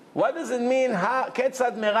 What does it mean?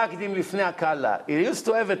 Ketzad merakdim lifnei hakala. It used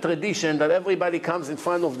to have a tradition that everybody comes in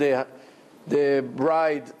front of the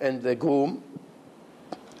bride and the groom,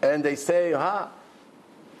 and they say,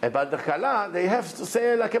 about the kala, they have to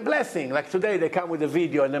say like a blessing. Like today, they come with a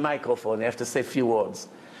video and a microphone. They have to say a few words.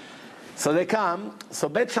 So they come. So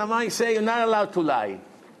Bet Shammai say, you're not allowed to lie.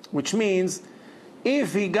 Which means,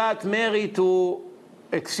 if he got married to,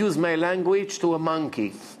 excuse my language, to a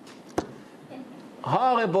monkey,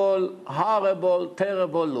 horrible, horrible,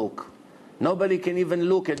 terrible look. Nobody can even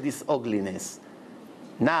look at this ugliness.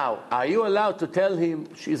 Now, are you allowed to tell him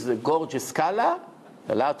she's a gorgeous kala?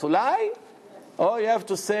 Allowed to lie? Or you have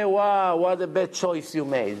to say, wow, what a bad choice you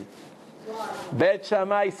made. Bet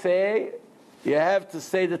Shammai say, you have to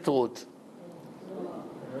say the truth.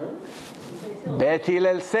 Bet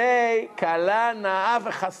Hillel say, kala na'a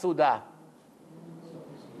v'chasuda.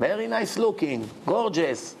 Very nice looking,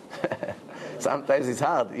 gorgeous. Sometimes it's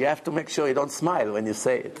hard. You have to make sure you don't smile when you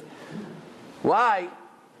say it. Why?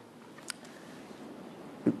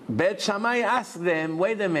 Bet Shammai asked them,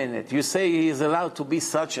 wait a minute, you say he is allowed to be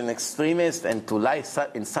such an extremist and to lie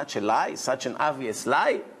in such a lie, such an obvious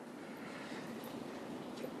lie?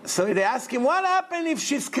 So they ask him, what happened if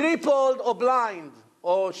she's crippled or blind?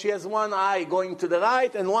 Or she has one eye going to the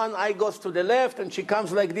right and one eye goes to the left and she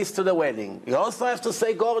comes like this to the wedding. You also have to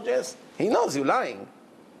say gorgeous? He knows you're lying.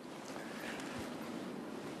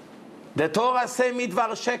 The Torah say, midvar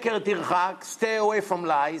sheker tirchak, stay away from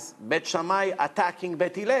lies. Bet Shammai attacking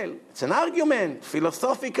Bet Hillel. It's an argument,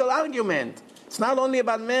 philosophical argument. It's not only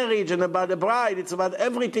about marriage and about the bride, it's about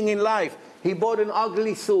everything in life. He bought an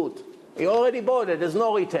ugly suit. He already bought it, there's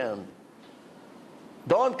no return.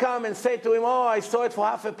 Don't come and say to him, oh, I saw it for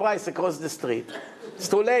half a price across the street. It's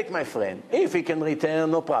too late, my friend. If he can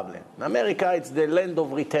return, no problem. In America, it's the land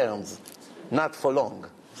of returns. Not for long.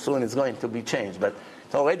 Soon it's going to be changed, but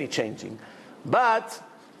it's already changing. But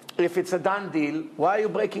if it's a done deal, why are you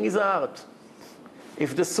breaking his heart?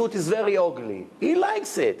 If the suit is very ugly, he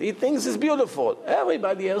likes it. He thinks it's beautiful.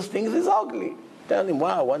 Everybody else thinks it's ugly. Tell him,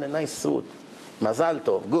 wow, what a nice suit. Mazal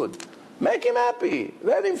tov, good. Make him happy.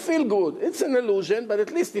 Let him feel good. It's an illusion, but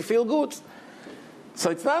at least he feels good.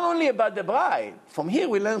 So it's not only about the bride. From here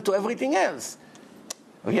we learn to everything else.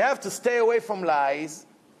 We have to stay away from lies.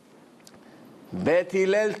 Bet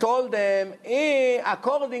Hillel told them,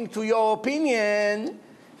 according to your opinion,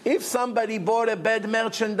 if somebody bought a bad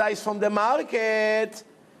merchandise from the market,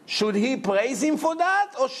 should he praise him for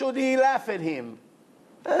that or should he laugh at him?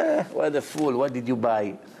 What a fool, what did you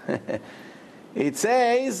buy? It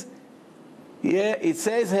says,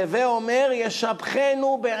 Heve Omer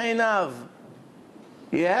yeshapchenu be'enav.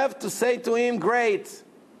 You have to say to him, great.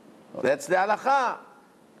 That's the halakha.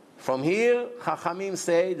 From here, Chachamim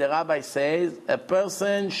say, the rabbi says, a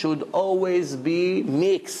person should always be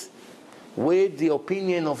mixed with the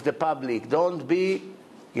opinion of the public. Don't be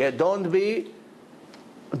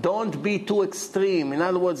too extreme. In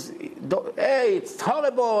other words, hey, it's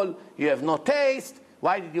horrible, you have no taste,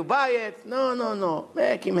 why did you buy it? No.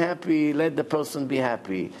 Make him happy, let the person be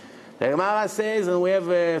happy. The Gemara says, and we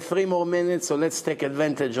have 3 more minutes, so let's take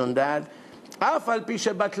advantage on that. Even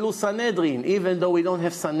though we don't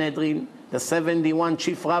have Sanhedrin, the 71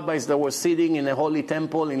 chief rabbis that were sitting in a holy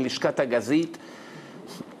temple in Lishkat HaGazit,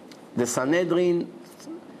 the Sanhedrin,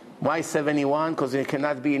 why 71? Because it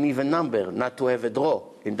cannot be an even number, not to have a draw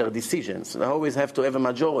in their decisions. They always have to have a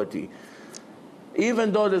majority.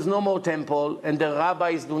 Even though there's no more temple, and the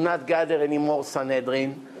rabbis do not gather anymore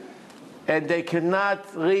Sanhedrin, and they cannot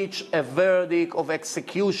reach a verdict of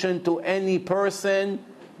execution to any person,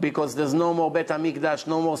 because there's no more Bet HaMikdash,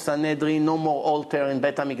 no more Sanhedrin, no more altar in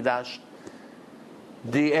Bet HaMikdash.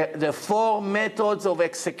 The 4 methods of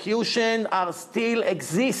execution are still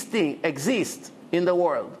exist in the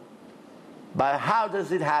world. But how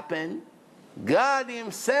does it happen? God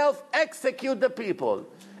himself execute the people.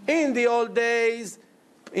 In the old days,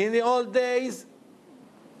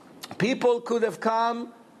 people could have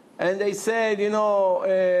come and they said,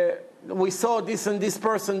 we saw this and this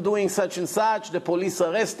person doing such and such, the police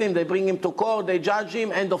arrest him, they bring him to court, they judge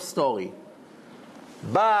him, end of story.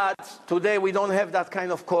 But today we don't have that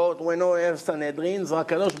kind of court, we don't have Sanhedrin,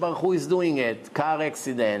 HaKadosh Baruch Hu is doing it. Car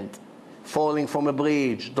accident, falling from a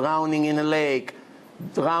bridge, drowning in a lake,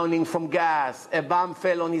 drowning from gas, a bomb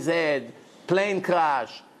fell on his head, plane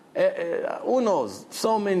crash, who knows?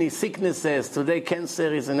 So many sicknesses. Today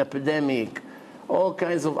cancer is an epidemic. All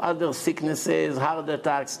kinds of other sicknesses, heart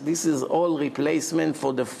attacks. This is all replacement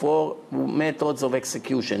for the 4 methods of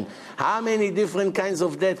execution. How many different kinds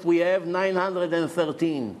of death we have?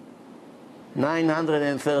 913.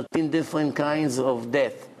 913 different kinds of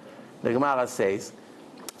death. The Gemara says.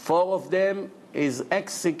 4 of them is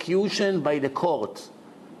execution by the court.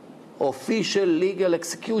 Official legal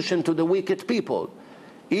execution to the wicked people.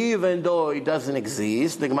 Even though it doesn't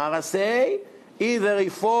exist, the Gemara say, either he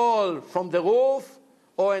fall from the roof,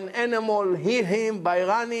 or an animal hit him by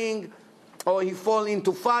running, or he fall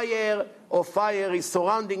into fire, or fire is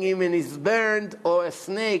surrounding him and he's burned, or a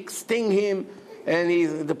snake sting him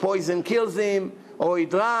and the poison kills him, or he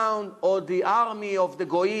drowned, or the army of the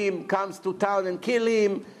Goyim comes to town and kill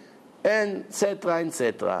him, and etc.,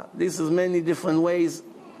 etc. This is many different ways,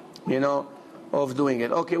 of doing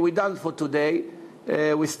it. Okay, we're done for today.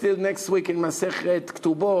 We're still next week in Masechet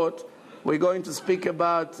Ketubot. We're going to speak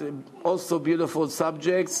about also beautiful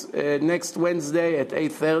subjects next Wednesday at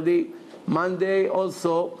 8:30. Monday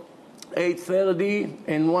also 8:30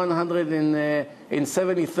 in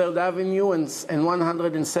 73rd Avenue and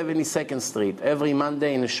 172nd Street. Every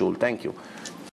Monday in the shul. Thank you.